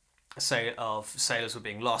sailors were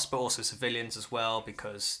being lost, but also civilians as well,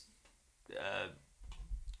 because the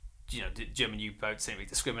German U-boats didn't really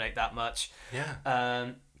discriminate that much.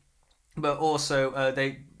 But also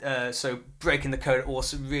so breaking the code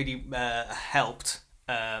also really helped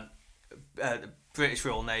British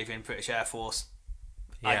Royal Navy and British Air Force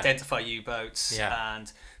identify U-boats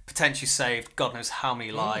and potentially saved God knows how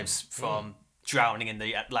many lives from drowning in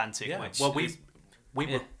the Atlantic. Yeah. Which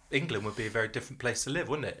England would be a very different place to live,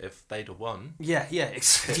 wouldn't it, if they'd have won? Not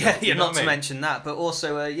to mention that, but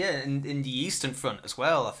also in the Eastern Front as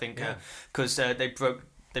well. I think because they broke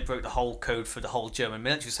the whole code for the whole German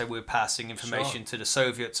military, so we were passing information to the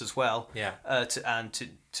Soviets as well.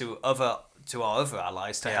 To our other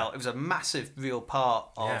allies to help. It was a massive, real part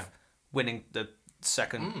of winning the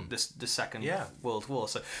second World War.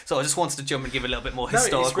 So I just wanted to jump and give a little bit more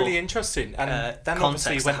historical. It's really interesting, and then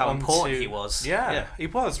obviously context went how on important to, he was. He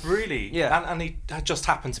was really, and he had just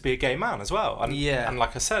happened to be a gay man as well. And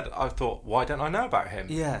like I said, I thought, why don't I know about him?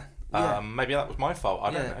 Maybe that was my fault.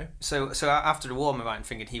 I don't know. So after the war, I'm right in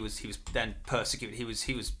thinking he was then persecuted. He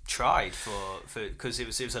was tried for because it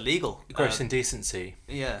was illegal. Gross indecency.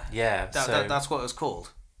 That's what it was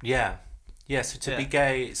called. So to be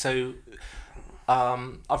gay. So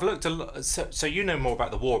I've looked a lot. So you know more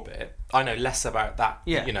about the war bit. I know less about that.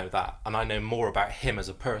 You know that, and I know more about him as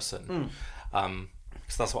a person.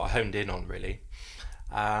 Because that's what I honed in on really.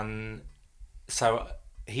 And so.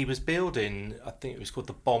 He was building, I think it was called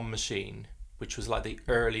the bomb machine, which was like the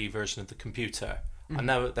early version of the computer. I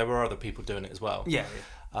know there were other people doing it as well.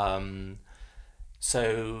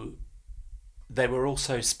 So they were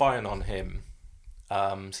also spying on him.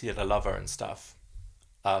 So he had a lover and stuff.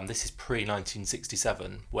 This is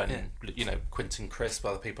pre-1967 when, Quentin Crisp,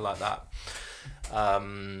 other people like that.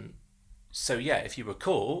 So if you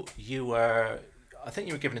recall, I think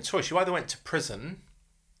you were given a choice. You either went to prison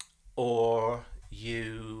or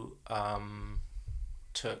you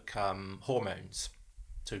took hormones,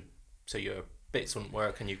 so your bits wouldn't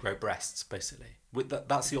work and you grow breasts, basically.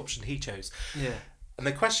 That's the option he chose. And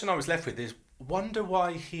the question I was left with is, wonder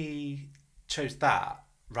why he chose that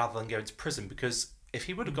rather than going to prison, because if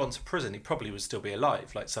he would have gone to prison, he probably would still be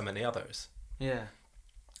alive, like so many others. And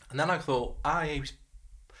then I thought, he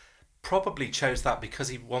probably chose that because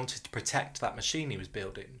he wanted to protect that machine he was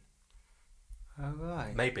building. Oh,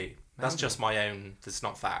 right. Maybe. That's just my own. This is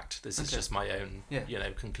not fact. This is just my own,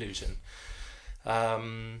 conclusion.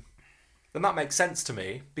 And that makes sense to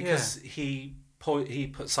me because he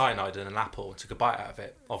put cyanide in an apple, took a bite out of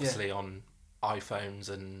it. Obviously on iPhones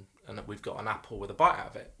and we've got an apple with a bite out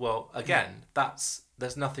of it. Well, again,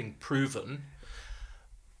 there's nothing proven.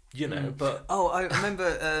 you know. But I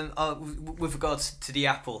remember with regards to the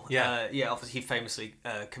apple. Yeah. Obviously he famously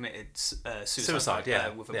committed Suicide, yeah,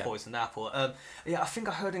 with a yeah. poisoned apple. I think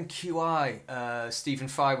I heard in QI Stephen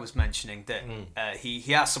Fry was mentioning that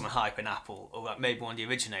he asked someone hype an apple, or like maybe one of the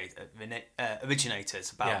originators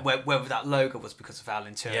about whether that logo was because of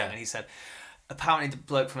Alan Turing, and he said apparently the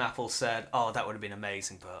bloke from Apple said, "Oh, that would have been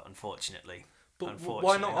amazing, but unfortunately."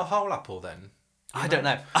 Why not a whole apple then? I don't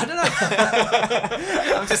know.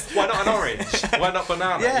 I'm just. Why not an orange? Why not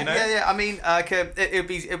banana? Yeah, you know? yeah. I mean,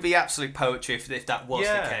 it'd be absolute poetry if that was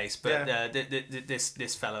the case. But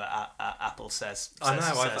this fellow at Apple says. I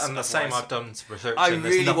know. I'm the same. I've done research. I and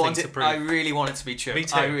really there's want nothing it. to prove. I really want it to be true. Me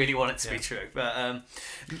too. I really want it to be true. But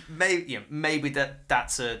maybe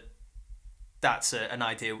that's an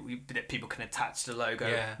idea that people can attach to the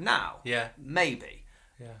logo now. Yeah. Maybe.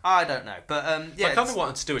 Yeah. I don't know, but I kind of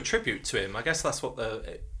wanted to do a tribute to him. I guess that's what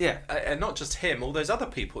and not just him, all those other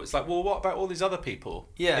people. It's like, well, what about all these other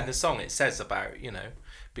people? Yeah. In the song, it says about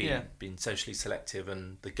being socially selective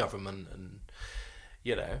and the government and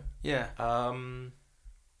Yeah.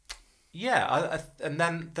 And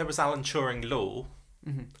then there was Alan Turing Law.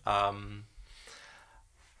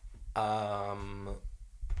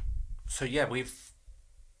 So yeah, we've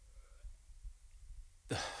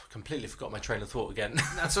completely forgot my train of thought again.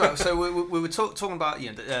 That's right. So we were talking about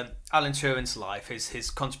Alan Turing's life, his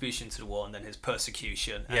contribution to the war, and then his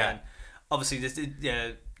persecution. And then obviously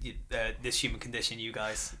this human condition. You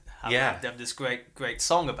guys have this great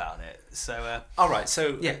song about it. So all right.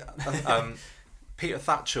 So Peter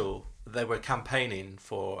Thatchell, they were campaigning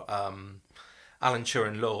for Alan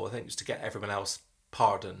Turing Law. I think it was to get everyone else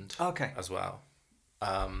pardoned. Okay. As well,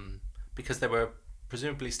 because there were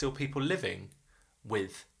presumably still people living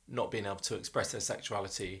with not being able to express their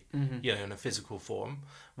sexuality, in a physical form,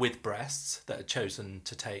 with breasts that had chosen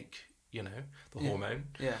to take, the hormone.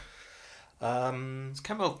 Yeah. It's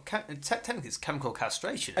technically it's chemical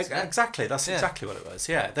castration. Exactly, that's exactly what it was.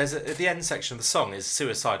 Yeah, there's at the end section of the song is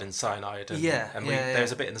suicide and cyanide, and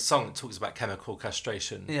there's a bit in the song that talks about chemical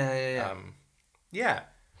castration. Yeah.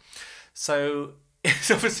 So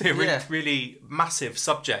it's obviously a really massive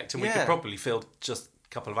subject, and we could probably fill just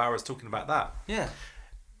couple of hours talking about that. Yeah.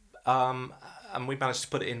 And we managed to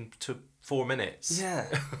put it into 4 minutes. Yeah.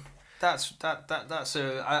 That's as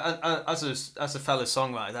a fellow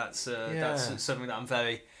songwriter, that's something that I'm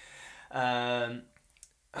very I'm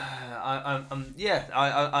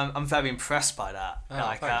very impressed by that.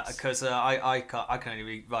 Because I can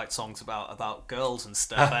only write songs about girls and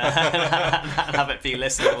stuff and have it be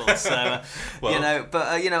listenable. So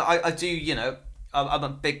I do I'm a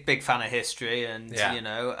big fan of history and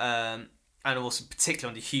and also particularly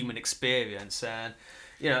on the human experience and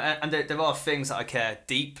and there are things that I care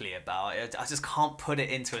deeply about. I just can't put it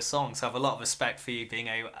into a song, so I have a lot of respect for you being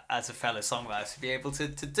able, as a fellow songwriter, to be able to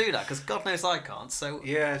do that, because God knows I can't. So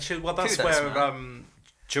well, that's where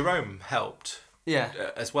Jerome helped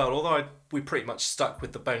as well, although we pretty much stuck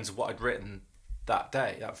with the bones of what I'd written that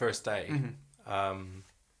first day.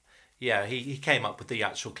 He came up with the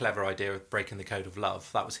actual clever idea of breaking the code of love.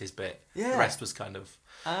 That was his bit. The rest was kind of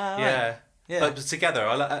right. But together,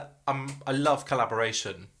 I love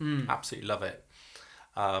collaboration. Absolutely love it.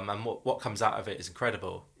 And what comes out of it is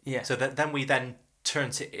incredible. Yeah. So then we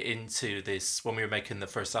turned it into this. When we were making the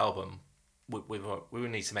first album, we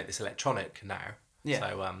need to make this electronic now. Yeah.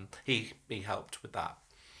 So he helped with that.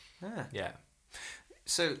 Yeah.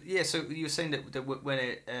 So you were saying that when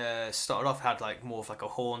it started off, had like more of like a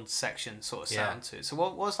horn section sort of sound to it. So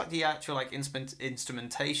what was like the actual like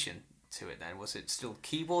instrumentation to it then? Was it still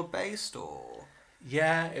keyboard based or?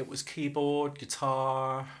 Yeah, it was keyboard,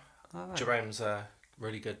 guitar. Oh, right. Jerome's a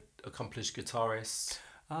really good accomplished guitarist.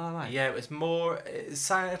 Oh, right. Yeah, it had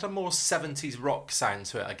a more 70s rock sound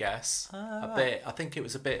to it, I guess. Oh, bit. I think it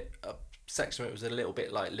was a section of it was a little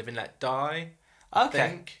bit like Live and Let Die. Okay. I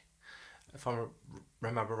think, if I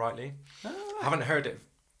remember rightly. Oh, right. I haven't heard it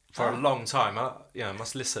for a long time. I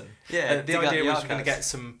must listen. Yeah. The idea was we're going to get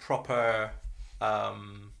some proper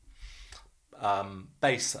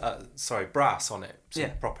brass on it.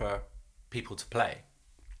 Some proper people to play.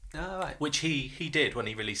 Oh, right. Which he did when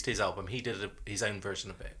he released his album. He did his own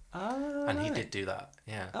version of it. Oh, and he did do that.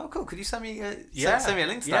 Yeah. Oh, cool. Could you send me send me a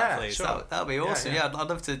link to that, please? Sure. That'd be awesome. Yeah, I'd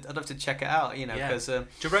love to check it out. Because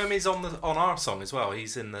Jerome is on our song as well.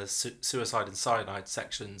 He's in the suicide and cyanide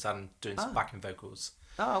sections and doing some backing vocals.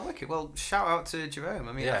 Oh, wicked! Well, shout out to Jerome.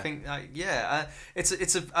 I mean, I think,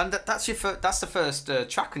 that's the first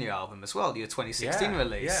track on your album as well. Your 2016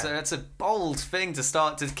 release. Yeah. So it's a bold thing to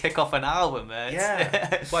start to kick off an album.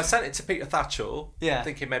 Yeah. Well, I sent it to Peter Thatchell. Yeah.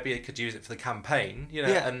 Thinking maybe he could use it for the campaign.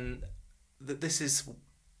 And this is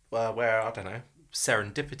where, I don't know,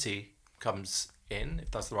 serendipity comes in,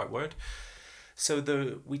 if that's the right word.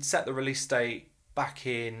 So we'd set the release date back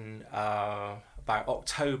in about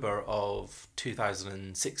October of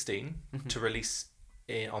 2016 to release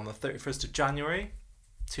on the 31st of January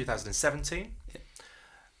 2017.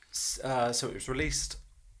 So it was released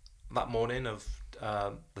that morning of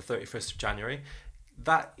the 31st of January.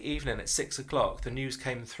 That evening at 6 o'clock, the news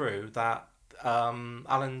came through that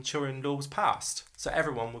Alan Turing law was passed. So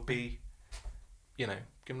everyone would be,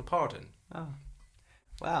 given a pardon. Oh.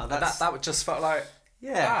 Wow, that would just felt like,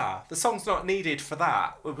 the song's not needed for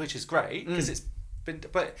that, which is great because it's been.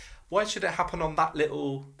 But why should it happen on that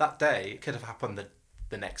day? It could have happened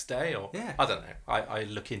the next day, or I don't know. I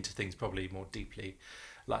look into things probably more deeply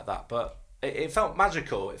like that, but it felt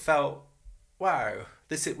magical. It felt, wow,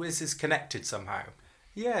 this is connected somehow.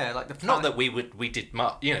 Yeah, like the plan. Not that we did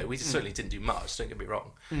much. We certainly didn't do much. Don't get me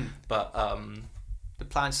wrong, but. The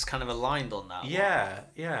plans just kind of aligned on that. Yeah.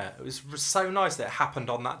 It was so nice that it happened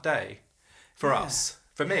on that day, for us,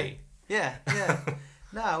 for me. Yeah.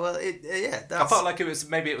 No, well, that's... I felt like it was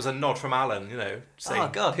a nod from Alan, saying, oh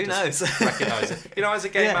God, who knows? Recognise it. As a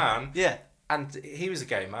gay man, yeah, and he was a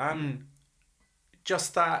gay man.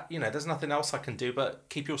 Just that, there's nothing else I can do but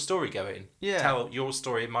keep your story going. Yeah, tell your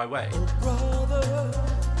story in my way. Brother,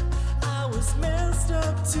 I was messed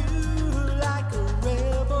up too, like a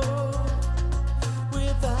rebel.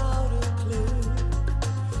 Without a clue,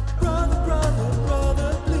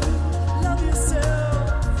 brother blue, love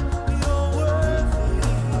yourself, you're worthy.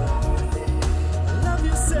 Love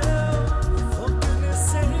yourself, for goodness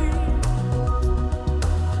sake.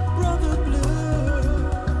 Brother blue,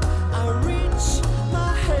 I reach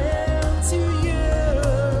my hand to you.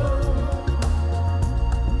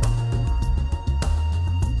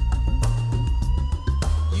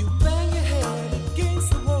 You bang your head against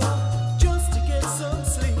the wall. Some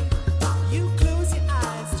sleep. You close your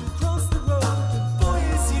eyes to cross the road, and boy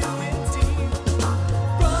is you indeed.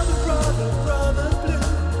 Brother blue, brother blue,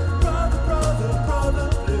 brother blue, brother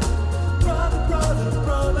blue,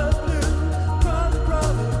 brother blue,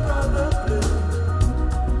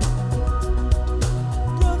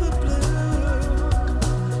 brother blue,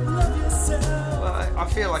 love yourself. Well, I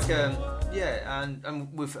feel like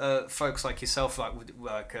and with folks like yourself,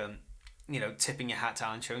 tipping your hat to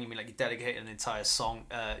Alan Turing, you mean like you dedicate an entire song.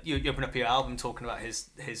 You open up your album talking about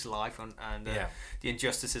his life and the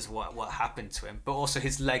injustices of what happened to him, but also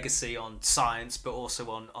his legacy on science, but also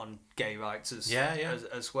on gay rights as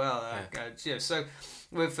well. So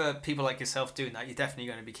with people like yourself doing that, you're definitely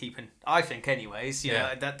going to be keeping. I think, anyways,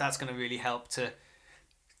 that's going to really help to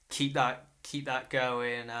keep that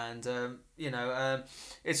going, and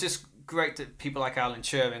it's just great that people like Alan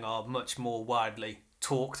Turing are much more widely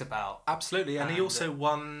talked about. Absolutely, and he also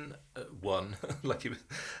won like he was.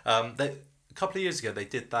 A couple of years ago, they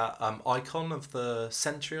did that icon of the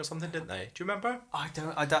century or something, didn't they? Do you remember? I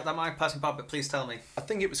don't. That might pass me by, but please tell me. I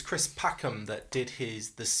think it was Chris Packham that did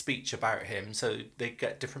the speech about him. So they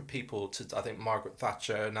get different people to. I think Margaret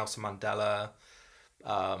Thatcher, Nelson Mandela,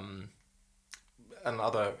 and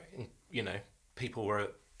other people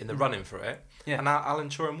were in the running for it. Yeah. And Alan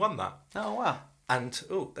Turing won that. Oh wow. And,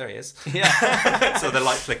 there he is. Yeah. So the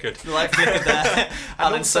light flickered. there.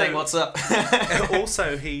 Alan's saying, what's up?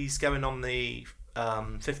 Also, he's going on the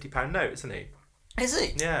 £50 note, isn't he? Is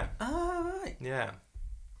he? Yeah. Oh, right. Yeah.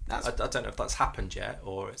 I don't know if that's happened yet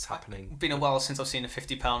or it's happening. It's been a while since I've seen a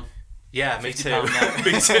 £50. Yeah, me too.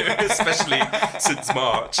 Me too, especially since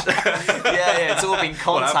March. Yeah, it's all been contactless.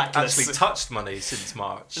 Well, I haven't actually touched money since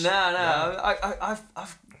March. No.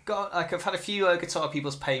 I've had a few guitar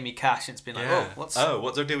people's pay me cash, and it's been like, what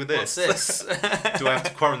do I do with this? What's this? Do I have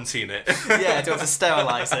to quarantine it? Yeah, do I have to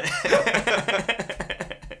sterilise it?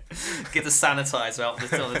 Get the sanitizer out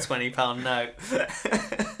on the £20 note.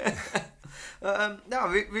 No,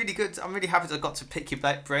 really good. I'm really happy that I got to pick your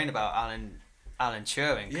brain about Alan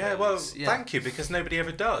Turing. Yeah, well, thank you, because nobody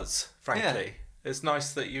ever does, frankly. Yeah. It's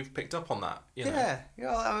nice that you've picked up on that. Yeah,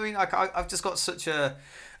 I mean, I've just got such a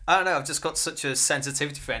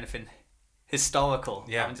sensitivity for anything historical.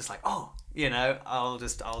 Yeah, I'm just like, I'll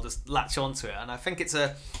just latch onto it, and I think it's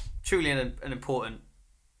truly an important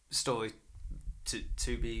story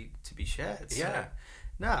to be shared. So, yeah.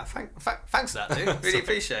 No, thanks for that, dude. Really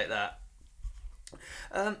appreciate that.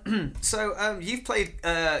 So you've played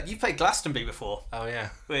Glastonbury before. Oh yeah.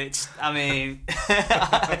 Which, I mean,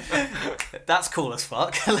 that's cool as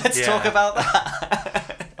fuck. Let's talk about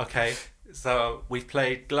that. Okay, so we've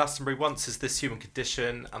played Glastonbury once as This Human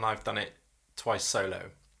Condition, and I've done it twice solo,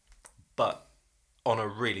 but on a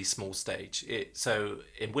really small stage. So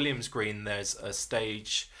in Williams Green, there's a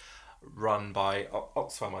stage run by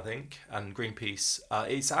Oxfam, I think, and Greenpeace.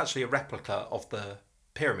 It's actually a replica of the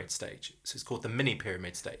pyramid stage. So it's called the mini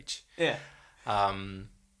pyramid stage. Yeah.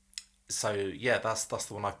 So yeah, that's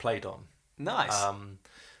the one I've played on. Nice.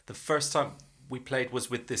 The first time we played was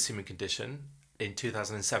with This Human Condition in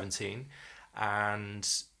 2017, and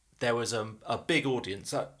there was a big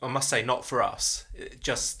audience. I must say, not for us,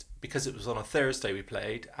 just because it was on a Thursday we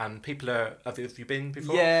played, and people are. Have you been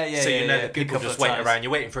before? Yeah. So you know yeah. that people just wait around.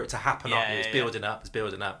 You're waiting for it to happen. Yeah, It's yeah, building up. It's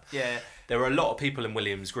building up. Yeah. There were a lot of people in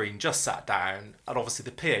Williams Green just sat down, and obviously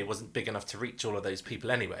the PA wasn't big enough to reach all of those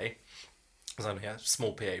people anyway. It was only a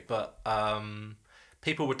small PA, but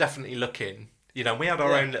people were definitely looking. You know, we had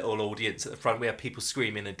our own little audience at the front. We had people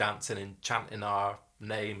screaming and dancing and chanting our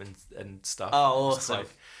name and stuff. Oh, awesome.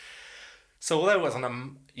 So although it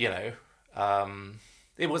wasn't,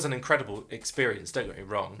 it was an incredible experience, don't get me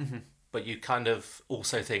wrong. Mm-hmm. But you kind of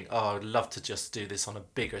also think, oh, I'd love to just do this on a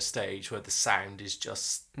bigger stage where the sound is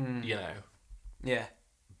just, Yeah.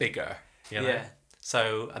 bigger, you know? Yeah.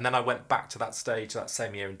 So, and then I went back to that stage that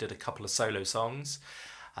same year and did a couple of solo songs.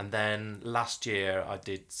 And then last year I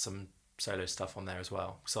did some solo stuff on there as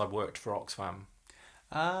well. So I worked for Oxfam.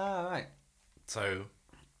 Ah, right. So,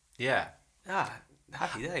 yeah.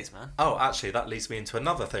 Happy days, man. Oh, actually, that leads me into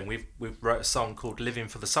another thing. We've wrote a song called "Living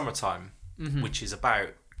for the Summertime," which is about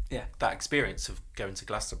that experience of going to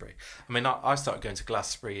Glastonbury. I mean, I started going to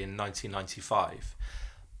Glastonbury in 1995,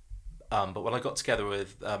 but when I got together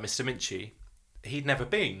with Mr. Minchie, he'd never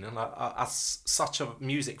been, and as such a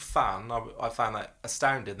music fan, I found that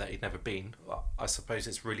astounding that he'd never been. I suppose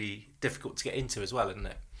it's really difficult to get into as well, isn't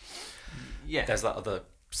it? Yeah. There's that other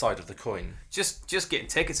side of the coin. Just getting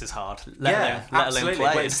tickets is hard. Let alone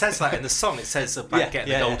play. Well, it says that in the song. It says about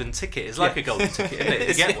getting the golden ticket. It's like a golden ticket, isn't it?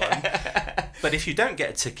 You get one. But if you don't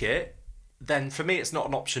get a ticket, then for me it's not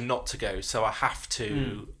an option not to go. So I have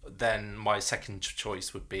to. Then my second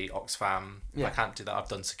choice would be Oxfam. I can't do that. I've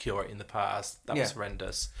done security in the past. That was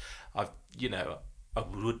horrendous. I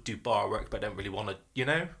would do bar work, but I don't really want to,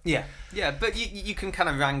 Yeah, but you can kind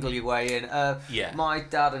of wrangle your way in. My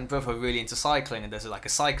dad and brother are really into cycling, and there's like a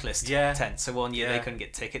cyclist tent. So one year they couldn't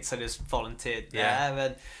get tickets, so they just volunteered there.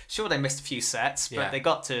 And sure, they missed a few sets, but they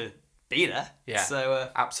got to be there. Yeah, so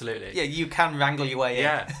absolutely. Yeah, you can wrangle your way in.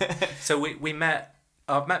 Yeah. So we met.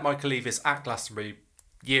 I've met Michael Leavis at Glastonbury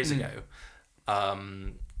years ago,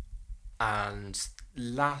 and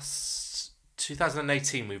last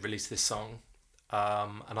 2018 we released this song.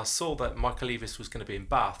 And I saw that Michael Leavis was going to be in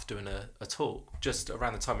Bath doing a talk just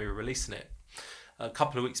around the time we were releasing it. A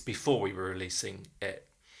couple of weeks before we were releasing it,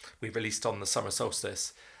 we released on the summer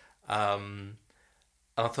solstice. And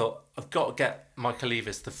I thought, I've got to get Michael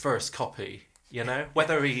Leavis the first copy,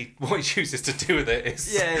 Whether what he chooses to do with it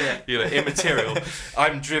is immaterial.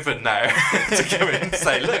 I'm driven now to go in and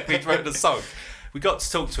say, look, we wrote the song. We got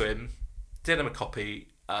to talk to him, did him a copy.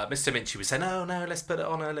 Mr. Minchie was saying, no, let's put it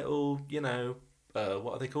on a little,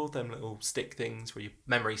 what are they called? Them little stick things where you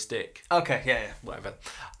memory stick. Okay, yeah. Whatever.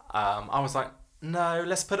 I was like, no,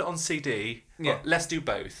 let's put it on CD. Yeah. Let's do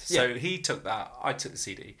both. Yeah. So he took that. I took the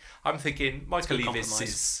CD. I'm thinking Michael Leavis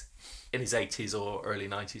is in his 80s or early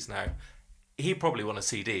 90s now. He'd probably want a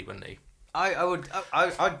CD, wouldn't he?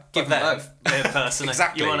 I'd give him both, personally.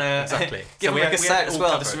 Exactly. You want to give him a cassette as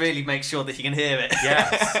well, just really make sure that he can hear it.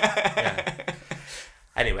 Yes. Yeah.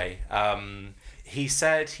 Anyway, he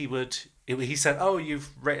said he said, oh, you've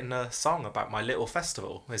written a song about my little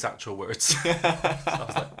festival, his actual words. So I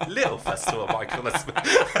was like, little festival, Michael.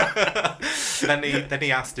 Then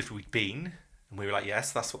he asked if we'd been, and we were like,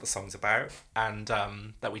 yes, that's what the song's about, and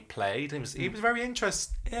that we'd played. And he was very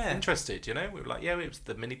interested, We were like, yeah, it was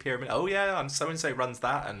the mini pyramid. Oh yeah, and so runs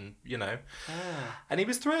that, and and he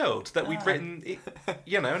was thrilled that we'd written,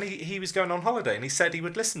 and he was going on holiday, and he said he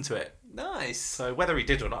would listen to it. Nice. So whether he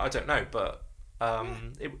did or not, I don't know, but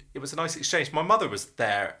it was a nice exchange. My mother was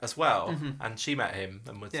there as well, and she met him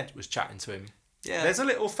and was chatting to him. Yeah. There's a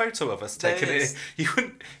little photo of us taken it. You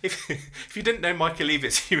wouldn't, if you didn't know Michael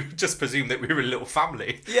Leavis, you would just presume that we were a little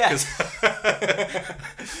family. Yeah.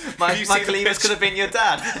 Michael Leavis could have been your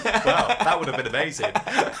dad. Wow, that would have been amazing.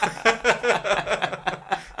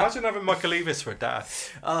 Imagine having Michael Leavis for a dad.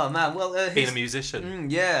 Oh man, well, being a musician.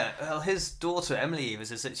 Well, his daughter Emily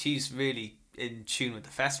Leavis is that she's really in tune with the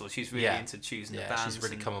festival. She's really into choosing the bands. She's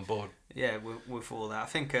really come on board. Yeah, with all that. I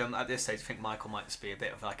think at this stage, I think Michael might just be a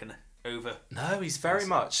bit of like an over. No, he's very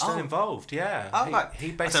much still involved. Yeah, he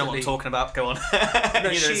basically. I don't know what I'm talking about. Go on.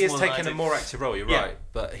 No, she is taking a more active role. You're right,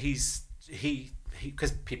 but he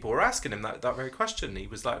because people were asking him that very question. He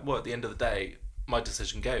was like, "Well, at the end of the day, my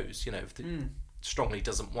decision goes. If the strongly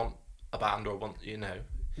doesn't want a band or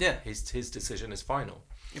his decision is final."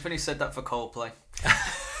 You've only said that for Coldplay.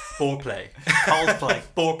 Foreplay. Coldplay.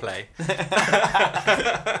 Foreplay.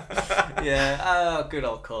 Yeah. Oh, good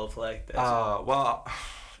old Coldplay. Well,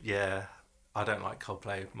 yeah. I don't like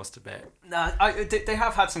Coldplay, must admit. No, they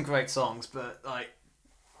have had some great songs, but like,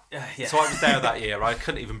 yeah. So I was there that year. I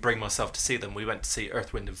couldn't even bring myself to see them. We went to see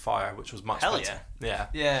Earth, Wind and Fire, which was much Hell better. yeah.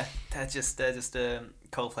 Yeah. Yeah, they're just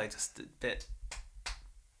Coldplay, just a bit.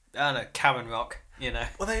 I don't know, Karen rock, you know.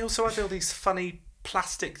 Well, they also had all these funny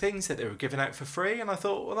plastic things that they were giving out for free, and I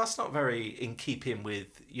thought, well, that's not very in keeping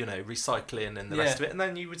with, you know, recycling and the rest of it. And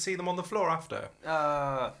then you would see them on the floor after.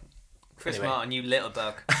 Chris Anyway. Martin, you little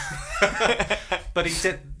bug. But he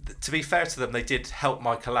did. To be fair to them, they did help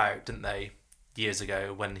Michael out, didn't they? Years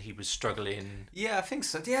ago when he was struggling. Yeah, I think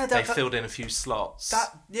so. Yeah, They filled in a few slots.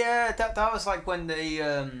 That was like when they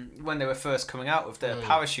were first coming out with their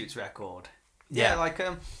Parachutes record. Yeah. Like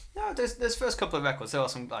there's first couple of records. There are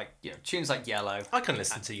some like tunes like Yellow. I can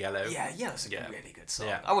listen to Yellow. Yeah, Yellow's a really good song.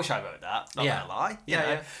 Yeah. I wish I wrote that. Not gonna lie. You know?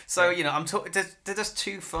 Yeah. So I'm talking. They're just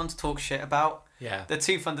too fun to talk shit about. Yeah. They're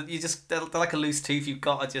too fun that they're like a loose tooth. You've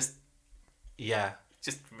got to just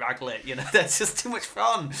raggle it. You know, they're just too much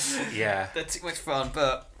fun. Yeah. They're too much fun.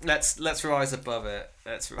 But let's rise above it.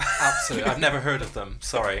 Absolutely. I've never heard of them.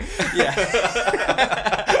 Sorry. Yeah.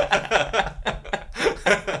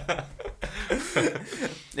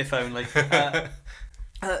 If only.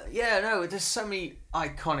 There's so many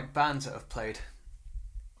iconic bands that have played.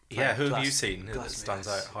 Yeah, who have you seen that Glass stands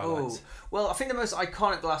Mirrors. out, highlights? Well, I think the most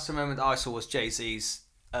iconic Glass moment that I saw was Jay-Z's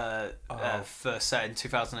first set in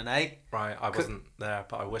 2008. Right, I wasn't there,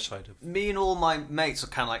 but I wish I'd have. Me and all my mates were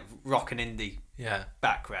kind of like rock and indie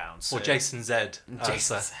backgrounds. So. Or Jason Z.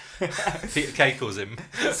 Jason Peter Kay calls him.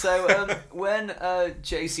 So when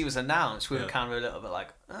JC was announced, we were kind of a little bit like,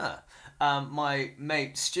 my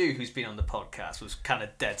mate Stu, who's been on the podcast, was kind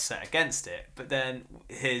of dead set against it. But then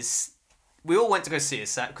we all went to go see his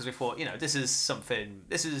set because we thought, this is something.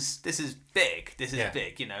 This is big. This is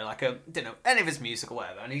big. Like didn't know any of his music or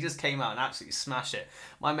whatever. And he just came out and absolutely smashed it.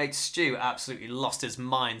 My mate Stu absolutely lost his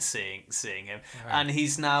mind seeing him, and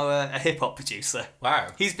he's now a hip hop producer. Wow.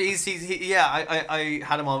 I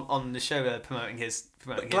had him on the show promoting his.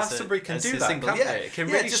 But Glastonbury can do that, can't they? It can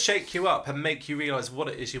really shake you up and make you realise what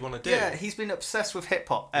it is you want to do. Yeah, he's been obsessed with hip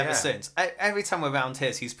hop ever since. Every time we're around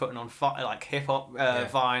his, he's putting on like hip hop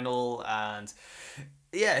vinyl, and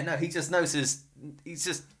he just knows he's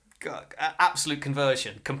just got absolute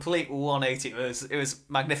conversion, complete 180. It was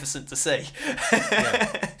magnificent to see.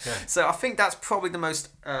 So I think that's probably the most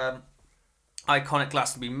iconic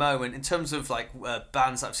Glastonbury moment in terms of like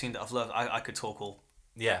bands that I've seen that I've loved. I could talk all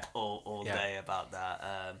day about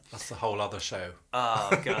that. That's the whole other show. Oh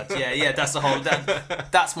god, that's the whole.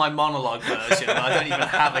 That's my monologue version. I don't even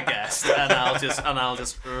have a guest, and I'll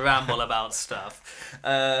just ramble about stuff,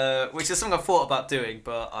 which is something I've thought about doing,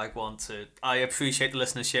 but I appreciate the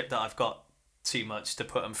listenership that I've got too much to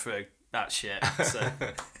put them through that shit. So.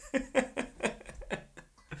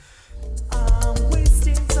 I'm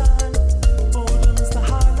wasting time. Boredom is the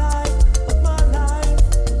highlight of my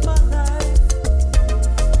life, my life.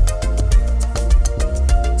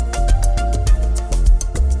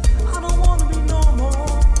 I don't wanna be normal.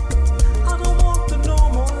 I don't want the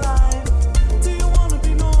normal life. Do you wanna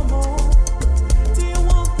be normal? Do you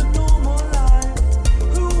want the normal life?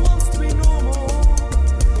 Who wants to be normal?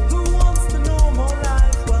 Who wants the normal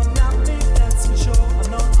life? Well, not me, that's for sure. I'm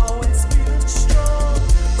not always feeling strong,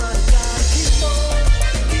 but I gotta keep on,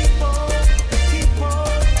 keep on, keep on,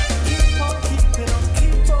 keep on, keeping on,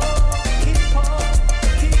 keep on, keep on,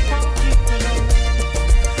 keep on, keeping on,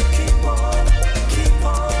 keep on, keep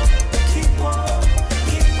on, keep on,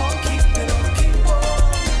 keep on, keeping on, keep on,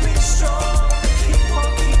 be strong, keep on,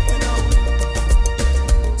 keeping on.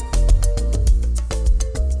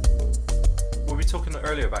 We were talking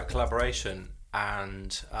earlier about collaboration,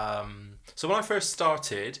 and so when I first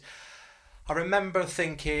started, I remember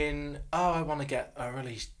thinking, I want to get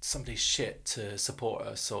somebody's shit to support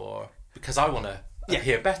us, or because I want to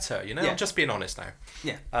appear better, I'm just being honest now.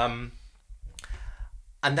 Yeah.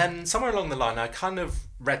 And then somewhere along the line, I kind of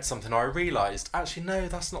read something, or I realised, actually, no,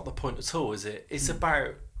 that's not the point at all, is it? It's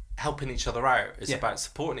about helping each other out. It's about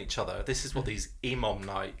supporting each other. This is what these EMOM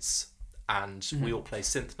nights and We All Play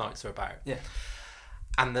Synth nights are about. Yeah.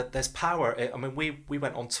 And that there's power. I mean, we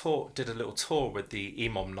went on tour, did a little tour with the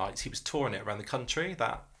EMOM nights. He was touring it around the country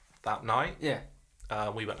that night. Yeah.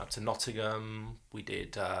 We went up to Nottingham. We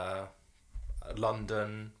did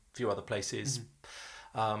London, a few other places.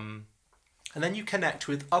 And then you connect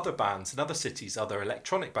with other bands in other cities, other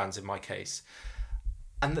electronic bands in my case.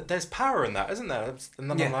 And there's power in that, isn't there?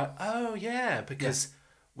 And then I'm like, oh yeah, because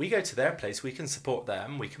we go to their place, we can support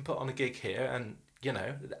them, we can put on a gig here, and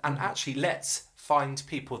and actually let's find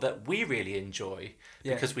people that we really enjoy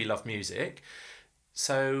because we love music.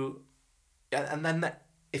 So, and then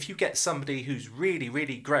if you get somebody who's really,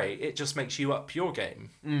 really great, it just makes you up your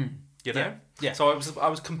game. You know? Yeah. So I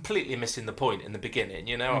was completely missing the point in the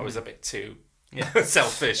beginning. I was a bit too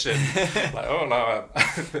selfish and like, oh no, I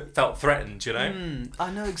felt threatened.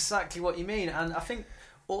 I know exactly what you mean, and I think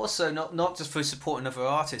also not just for supporting other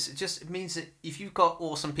artists. It means that if you've got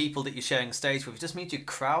awesome people that you're sharing a stage with, it just means your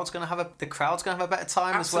crowd's gonna have a better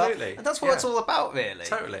time as well. Absolutely. And that's what it's all about, really.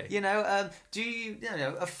 Totally. Do you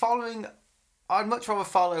a following? I'd much rather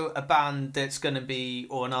follow a band that's going to be,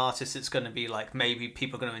 or an artist that's going to be like maybe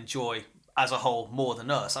people are going to enjoy as a whole more than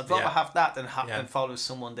us. I'd rather have that than follow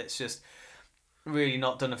someone that's just really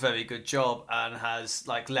not done a very good job and has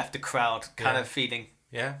like left the crowd kind of feeling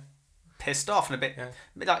pissed off and a bit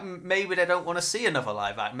like maybe they don't want to see another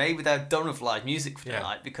live act. Maybe they're done with live music for the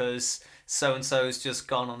night because so and so's just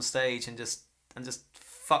gone on stage and just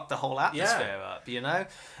fuck the whole atmosphere up, and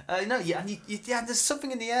there's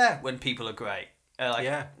something in the air when people are great,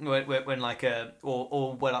 when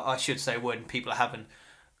I should say when people are having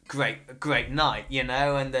a great night,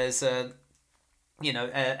 and there's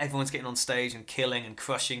everyone's getting on stage and killing and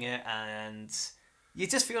crushing it, and you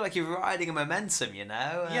just feel like you're riding a momentum,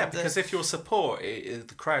 because if your support,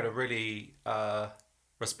 the crowd are really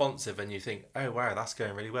responsive, and you think, oh wow, that's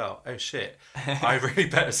going really well, oh shit, I really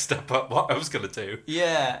better step up what I was going to do,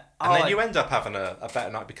 and then you end up having a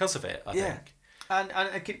better night because of it, I think. And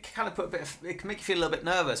it can kind of it can make you feel a little bit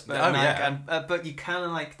nervous, but but you kind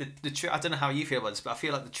of like the trick. I don't know how you feel about this, but I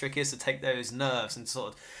feel like the trick is to take those nerves and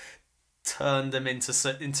sort of turn them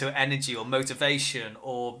into energy or motivation,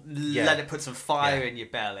 or let it put some fire in your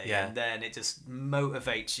belly, and then it just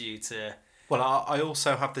motivates you to. Well, I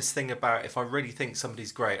also have this thing about if I really think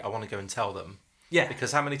somebody's great, I want to go and tell them. Yeah.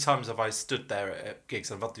 Because how many times have I stood there at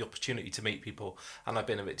gigs and I've had the opportunity to meet people and I've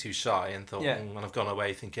been a bit too shy and thought, and I've gone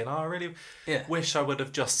away thinking, I really wish I would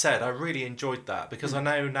have just said, I really enjoyed that. Because I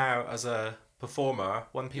know now as a performer,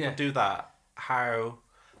 when people do that, how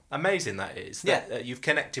amazing that is. That you've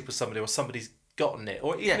connected with somebody or somebody's gotten it.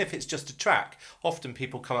 Or even if it's just a track, often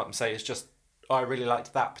people come up and say, it's just, I really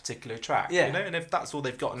liked that particular track, and if that's all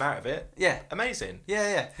they've gotten out of it, amazing.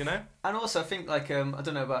 And also I think like I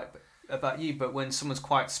don't know about you, but when someone's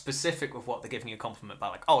quite specific with what they're giving you a compliment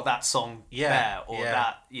about, like, oh, that song there, or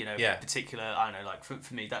that particular, I don't know, like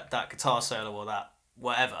for me that guitar solo or that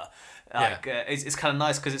whatever, like it's kind of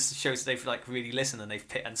nice because it shows that they've like really listened and they've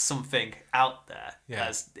put and something out there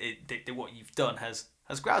as what you've done has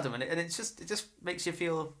grabbed them, and it just makes you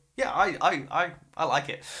feel. I like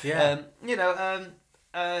it.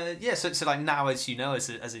 So like now, as you know, as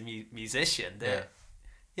a musician, that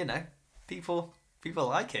people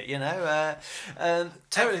like it.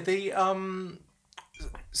 Totally.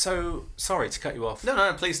 So sorry to cut you off.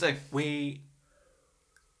 No, please do. We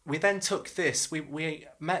then took this. We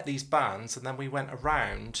met these bands, and then we went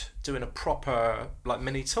around doing a proper like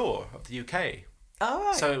mini tour of the UK. Oh,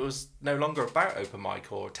 right. So it was no longer about open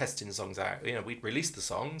mic or testing songs out. We'd released the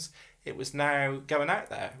songs. It was now going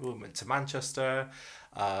out there. We went to Manchester,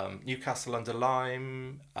 Newcastle under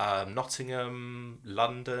Lyme, Nottingham,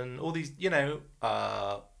 London, all these,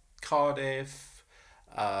 Cardiff,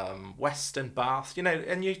 Western, Bath,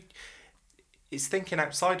 and it's thinking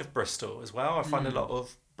outside of Bristol as well. I find a lot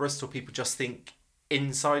of Bristol people just think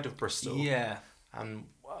inside of Bristol. Yeah. And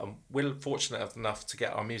we're fortunate enough to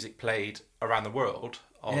get our music played around the world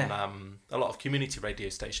on a lot of community radio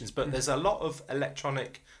stations, but there's a lot of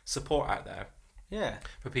electronic support out there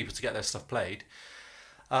for people to get their stuff played.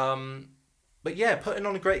 But putting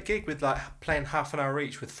on a great gig with like playing half an hour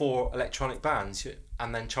each with 4 electronic bands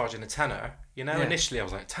and then charging a tenner, initially I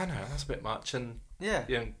was like, tenner, that's a bit much. And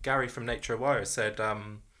Gary from Nature Wire said,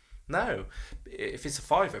 no, if it's a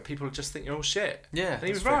 £5, people will just think you're all shit. Yeah, and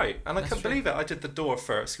he was right. And I couldn't believe it. I did the door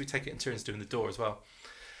first. We take it in turns doing the door as well.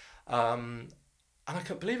 And I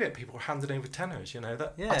couldn't believe it. People were handing over tenors, I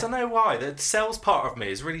don't know why. The sales part of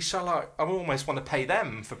me is really I almost want to pay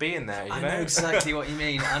them for being there, I know exactly what you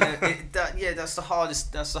mean. I know that's the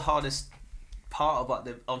hardest part about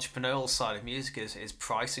the entrepreneurial side of music is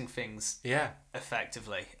pricing things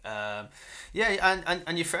effectively. And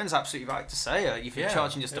your friend's absolutely right to say if you're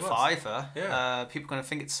charging just a £5, people are going to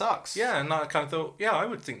think it sucks. And I kind of thought, I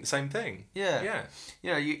would think the same thing.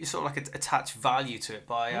 You sort of like attach value to it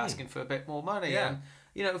by asking for a bit more money. And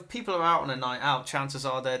if people are out on a night out, chances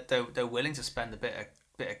are they're willing to spend a bit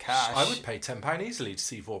bit of cash. I would pay £10 easily to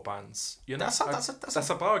see 4 bands. You know, That's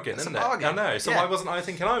a bargain, isn't it? bargain. I know. So why wasn't I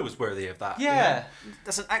thinking I was worthy of that? Yeah,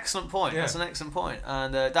 that's an excellent point. Yeah. That's an excellent point,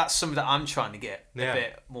 and that's something that I'm trying to get a Yeah.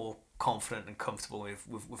 bit more confident and comfortable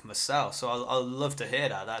with myself. So I'll love to hear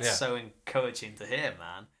that. That's so encouraging to hear,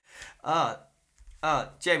 man.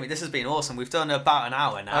 Jamie, this has been awesome. We've done about an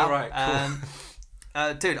hour now. All right, cool.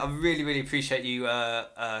 Dude, I really appreciate you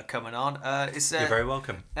coming on. You're very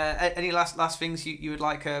welcome. Any last things you would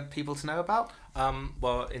like people to know about?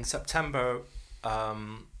 Well, in September,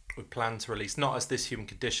 we plan to release not as This Human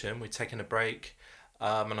Condition. We're taking a break,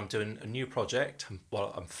 and I'm doing a new project.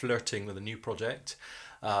 I'm flirting with a new project.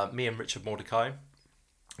 Me and Richard Mordecai.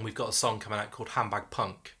 We've got a song coming out called Handbag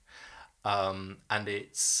Punk. And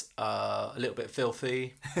it's a little bit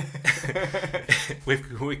filthy.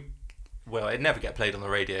 Well, it never get played on the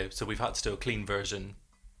radio, so we've had to do a clean version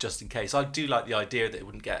just in case. I do like the idea that it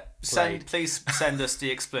wouldn't get played. Please send us the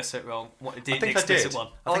explicit one. The I explicit did. one.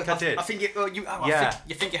 I think I did. I think you Yeah.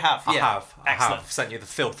 you think you have. I Yeah. have. Excellent. I have sent you the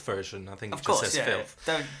filth version. I think it Of just course, says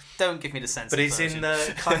filth. Don't give me the sense. But it's version. in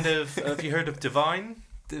the kind of. Have you heard of Divine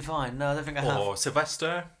Divine. No, I don't think I have. or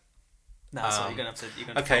Sylvester? No, sorry, you're gonna have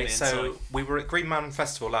to. Okay, so we were at Green Man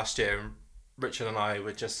Festival last year, and Richard and I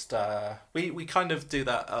were just we kind of do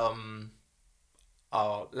that.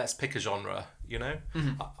 Let's pick a genre, you know.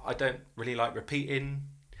 Mm-hmm. I don't really like repeating.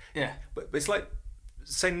 Yeah. But it's like,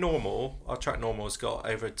 say, Normal. Our track Normal's got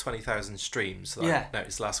over 20,000 streams. That Yeah. I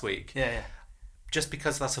noticed last week. Yeah. Just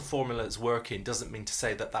because that's a formula that's working doesn't mean to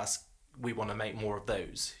say that we want to make more of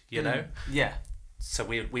those. You know. Yeah. So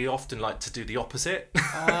we often like to do the opposite.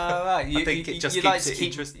 Right. I think it just you keeps like it to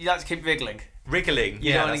interesting. You like to keep wriggling. Wriggling.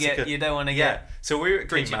 You don't want to that's a get. good- You don't want to Yeah. get. So we're at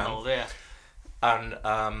Green Man. pigeonholed, Yeah.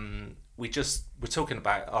 And we're talking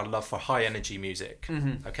about our love for high energy music.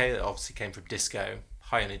 Mm-hmm. Okay, that obviously came from disco,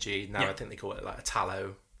 high energy. Now I think they call it like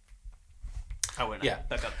Italo. I won't know. Yeah.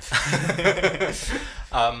 Okay.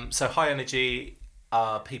 So high energy.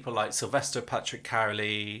 People like Sylvester, Patrick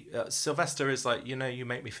Cowley. Sylvester is like, you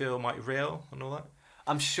make me feel mighty real and all that.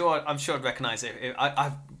 I'm sure I'd recognise it.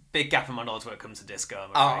 I've big gap in my knowledge when it comes to disco.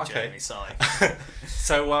 I'm afraid, okay. Jamie, sorry.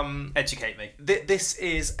 So Educate me. this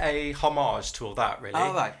is a homage to all that, really.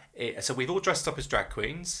 Oh, right. So we've all dressed up as drag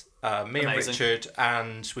queens. Me and Amazing. Richard,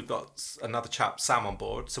 and we've got another chap, Sam, on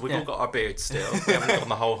board. So we've Yeah. all got our beards still. We haven't gone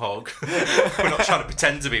the whole hog. We're not trying to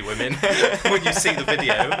pretend to be women. When you see the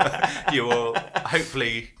video, you will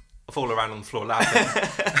hopefully fall around on the floor laughing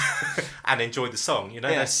and enjoy the song. Yeah.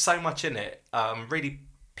 There's so much in it. I'm really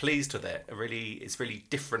pleased with it. It's really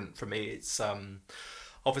different for me. It's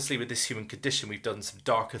obviously with This Human Condition, we've done some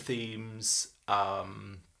darker themes.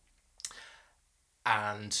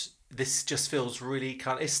 And this just feels really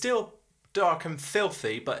it's still dark and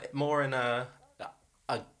filthy, but more in a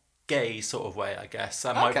gay sort of way, I guess.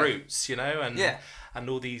 And my roots, and Yeah. and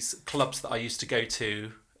all these clubs that I used to go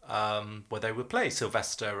to, where they would play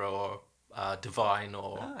Sylvester or Divine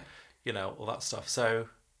or all that stuff. So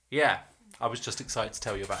yeah, I was just excited to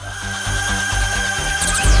tell you about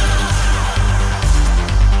that.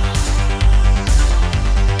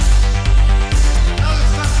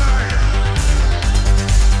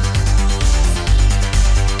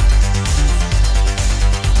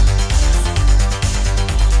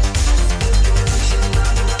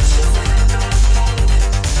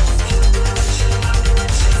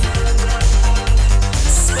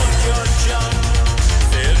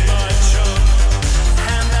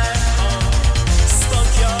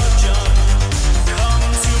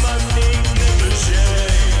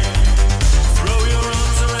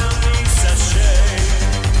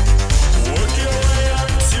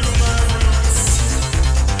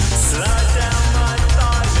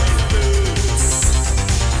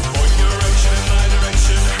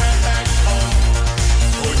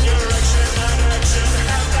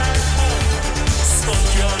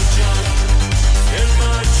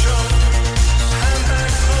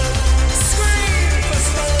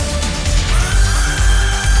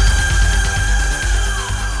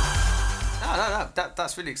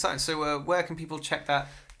 That's really exciting. So where can people check that?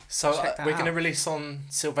 So Check that we're going to out. release on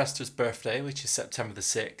Sylvester's birthday, which is September the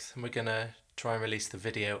 6th, and we're going to try and release the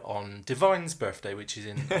video on Divine's birthday, which is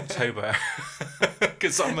in October.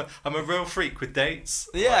 Because I'm a real freak with dates.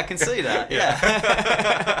 Yeah, I can see that.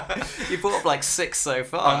 Yeah, you brought up like 6 so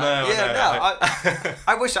far. I know, I know.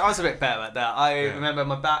 I wish I was a bit better at that. I remember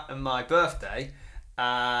my birthday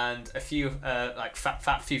and a few like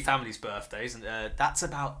fat few families' birthdays, and that's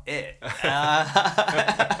about it.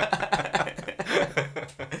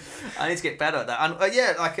 I need to get better at that.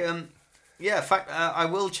 And Yeah, in fact, I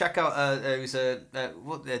will check out those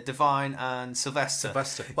Divine and Sylvester.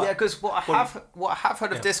 Well, Yeah, because what I have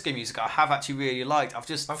heard of disco music, I have actually really liked. I've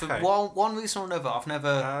just for one reason or another, I've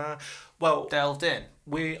never delved in.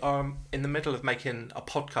 We are in the middle of making a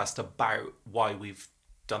podcast about why we've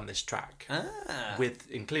done this track, with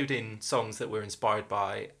including songs that we're inspired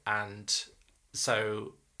by, and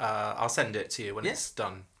so I'll send it to you when it's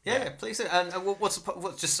done. Yeah, please do. And what's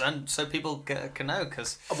just so people can know,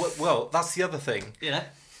 because well, that's the other thing. You know,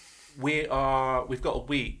 we've got a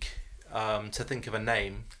week to think of a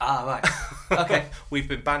name. Right. Okay. We've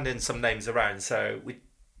been banding some names around, so we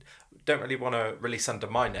don't really want to release under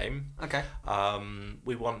my name. Okay.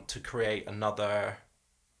 We want to create another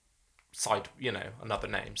another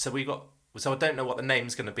name. So I don't know what the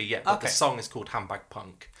name's going to be yet, but the song is called Handbag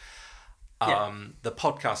Punk. The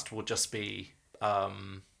podcast will just be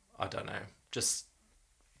I don't know, just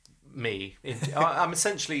me. I'm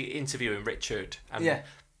essentially interviewing Richard, and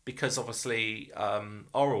because obviously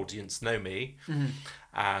our audience know me,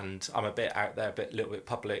 and I'm a bit out there, a little bit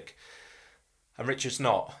public, and Richard's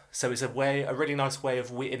not. So it's a really nice way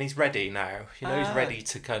of and he's ready now. He's ready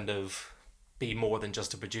to kind of be more than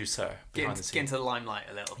just a producer behind the scenes. Get into the limelight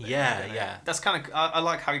a little bit. Yeah. That's kind of I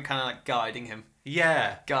like how you're kind of like guiding him.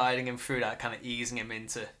 Yeah. Guiding him through that, kind of easing him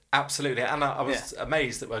into. Absolutely, and I was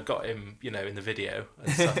amazed that I got him, in the video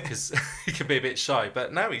and stuff, because he can be a bit shy.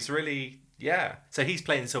 But no, he's really, So he's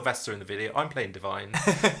playing Sylvester in the video. I'm playing Divine.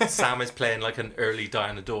 Sam is playing like an early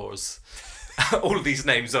Diana Dawes. All of these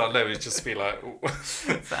names I know is just be like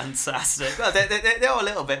fantastic. Well, they are a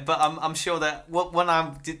little bit, but I'm sure that when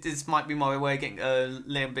this might be my way of getting a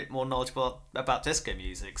little bit more knowledgeable about disco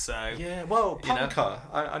music. So Punker.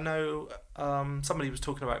 I know somebody was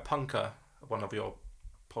talking about Punker, one of your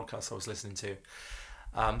podcasts I was listening to.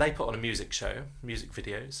 They put on a music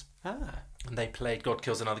videos, and they played God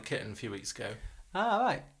Kills Another Kitten a few weeks ago.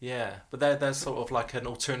 Right. Yeah, but they're sort of like an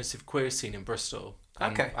alternative queer scene in Bristol.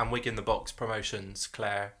 And Wig in the Box Promotions,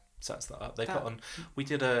 Claire sets that up. They put on.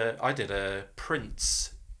 I did a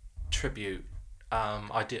Prince tribute.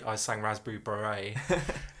 I sang Raspberry Beret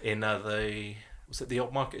in the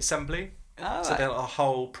Old Market Assembly. So they had a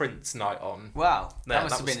whole Prince night on. Wow, that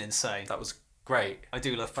must have been insane. That was great. I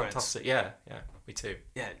do love Prince. Fantastic. Yeah, me too.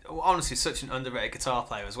 Yeah, honestly, such an underrated guitar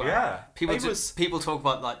player as well. Yeah, people talk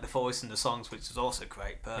about like the voice and the songs, which is also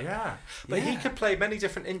great. But he could play many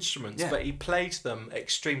different instruments, but he played them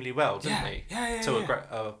extremely well, didn't he?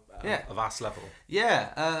 A vast level.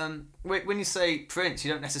 Yeah. When you say Prince,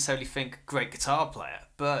 you don't necessarily think great guitar player,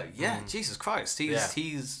 but Jesus Christ,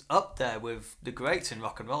 he's up there with the greats in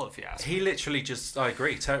rock and roll, if you ask me. He literally I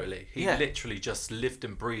agree totally. He literally just lived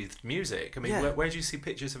and breathed music. I mean, where do you see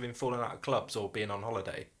pictures of him falling out of clubs or being on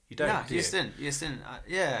holiday? You don't. No, you just didn't.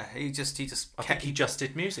 He just. I think he just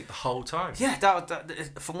did music the whole time. Yeah,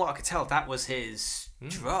 that from what I could tell, that was his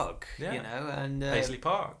drug. Yeah. And Paisley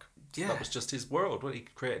Park. Yeah. That was just his world. He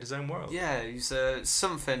created his own world. Yeah, he's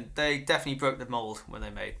something. They definitely broke the mold when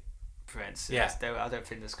they made Prince. I don't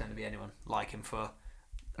think there's going to be anyone like him for.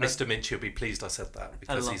 Mr. Minch will be pleased I said that,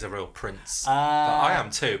 because he's a real Prince. But I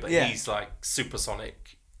am too, but he's like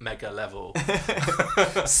supersonic, mega level.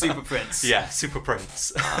 Super Prince. Yeah, Super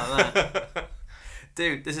Prince. Oh, man.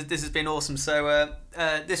 Dude, this has been awesome. So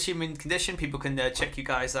This Human Condition, people can check you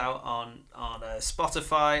guys out on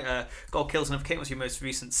Spotify. God Kills Another Kitten was your most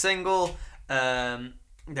recent single.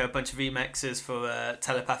 There are a bunch of remixes for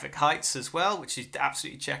Telepathic Heights as well, which you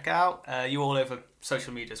absolutely check out. You're all over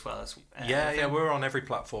social media as well. We're on every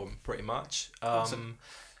platform pretty much. Awesome.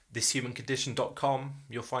 thishumancondition.com,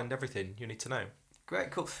 you'll find everything you need to know.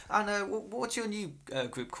 Great, cool. And what's your new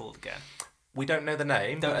group called again? We don't know the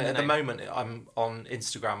name, but at the moment I'm on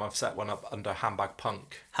Instagram. I've set one up under Handbag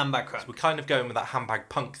Punk. Handbag Punk. So we're kind of going with that Handbag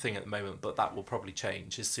Punk thing at the moment, but that will probably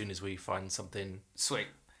change as soon as we find something sweet.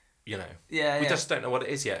 We just don't know what it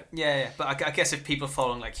is yet. Yeah. But I guess if people are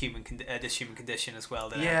following like This Human Condition as well,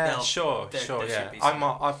 then sure.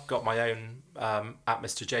 I've got my own at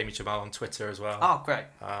Mr. Jamie Jamal on Twitter as well. Oh, great.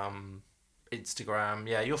 Instagram.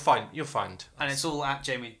 Yeah, you'll find. And it's all at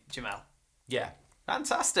Jamie Jamal. Yeah.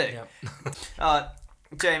 Fantastic. Yep.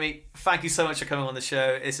 Jamie, thank you so much for coming on the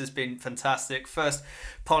show. This has been fantastic. First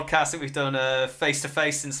podcast that we've done face to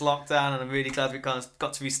face since lockdown, and I'm really glad we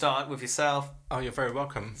got to restart with yourself. Oh, you're very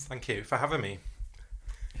welcome. Thank you for having me.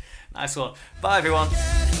 Nice one. Bye, everyone.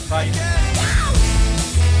 Bye.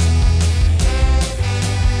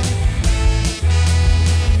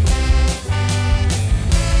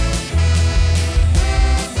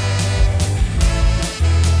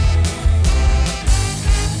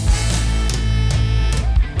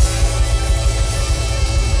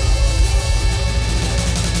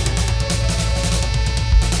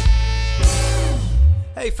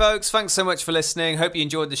 folks, thanks so much for listening. Hope you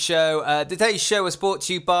enjoyed the show. Today's show was brought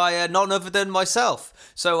to you by none other than myself.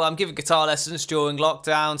 So I'm giving guitar lessons during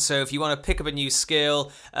lockdown, so if you want to pick up a new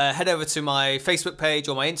skill, head over to my Facebook page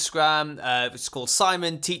or my Instagram, which is called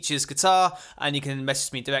Simon Teaches Guitar, and you can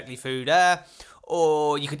message me directly through there.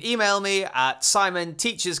 Or you could email me at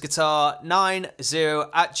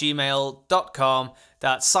simonteachersguitar90@gmail.com.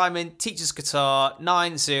 That's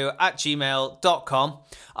simonteachersguitar90@gmail.com.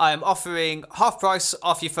 I am offering half price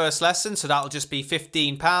off your first lesson, so that'll just be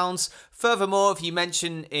 £15. Furthermore, if you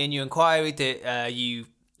mention in your inquiry that you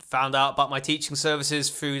found out about my teaching services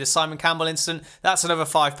through the Simon Campbell incident, that's another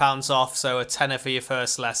 £5 off, so a tenner for your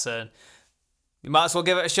first lesson. You might as well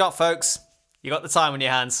give it a shot, folks. You got the time on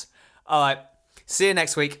your hands. All right, see you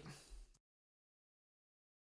next week.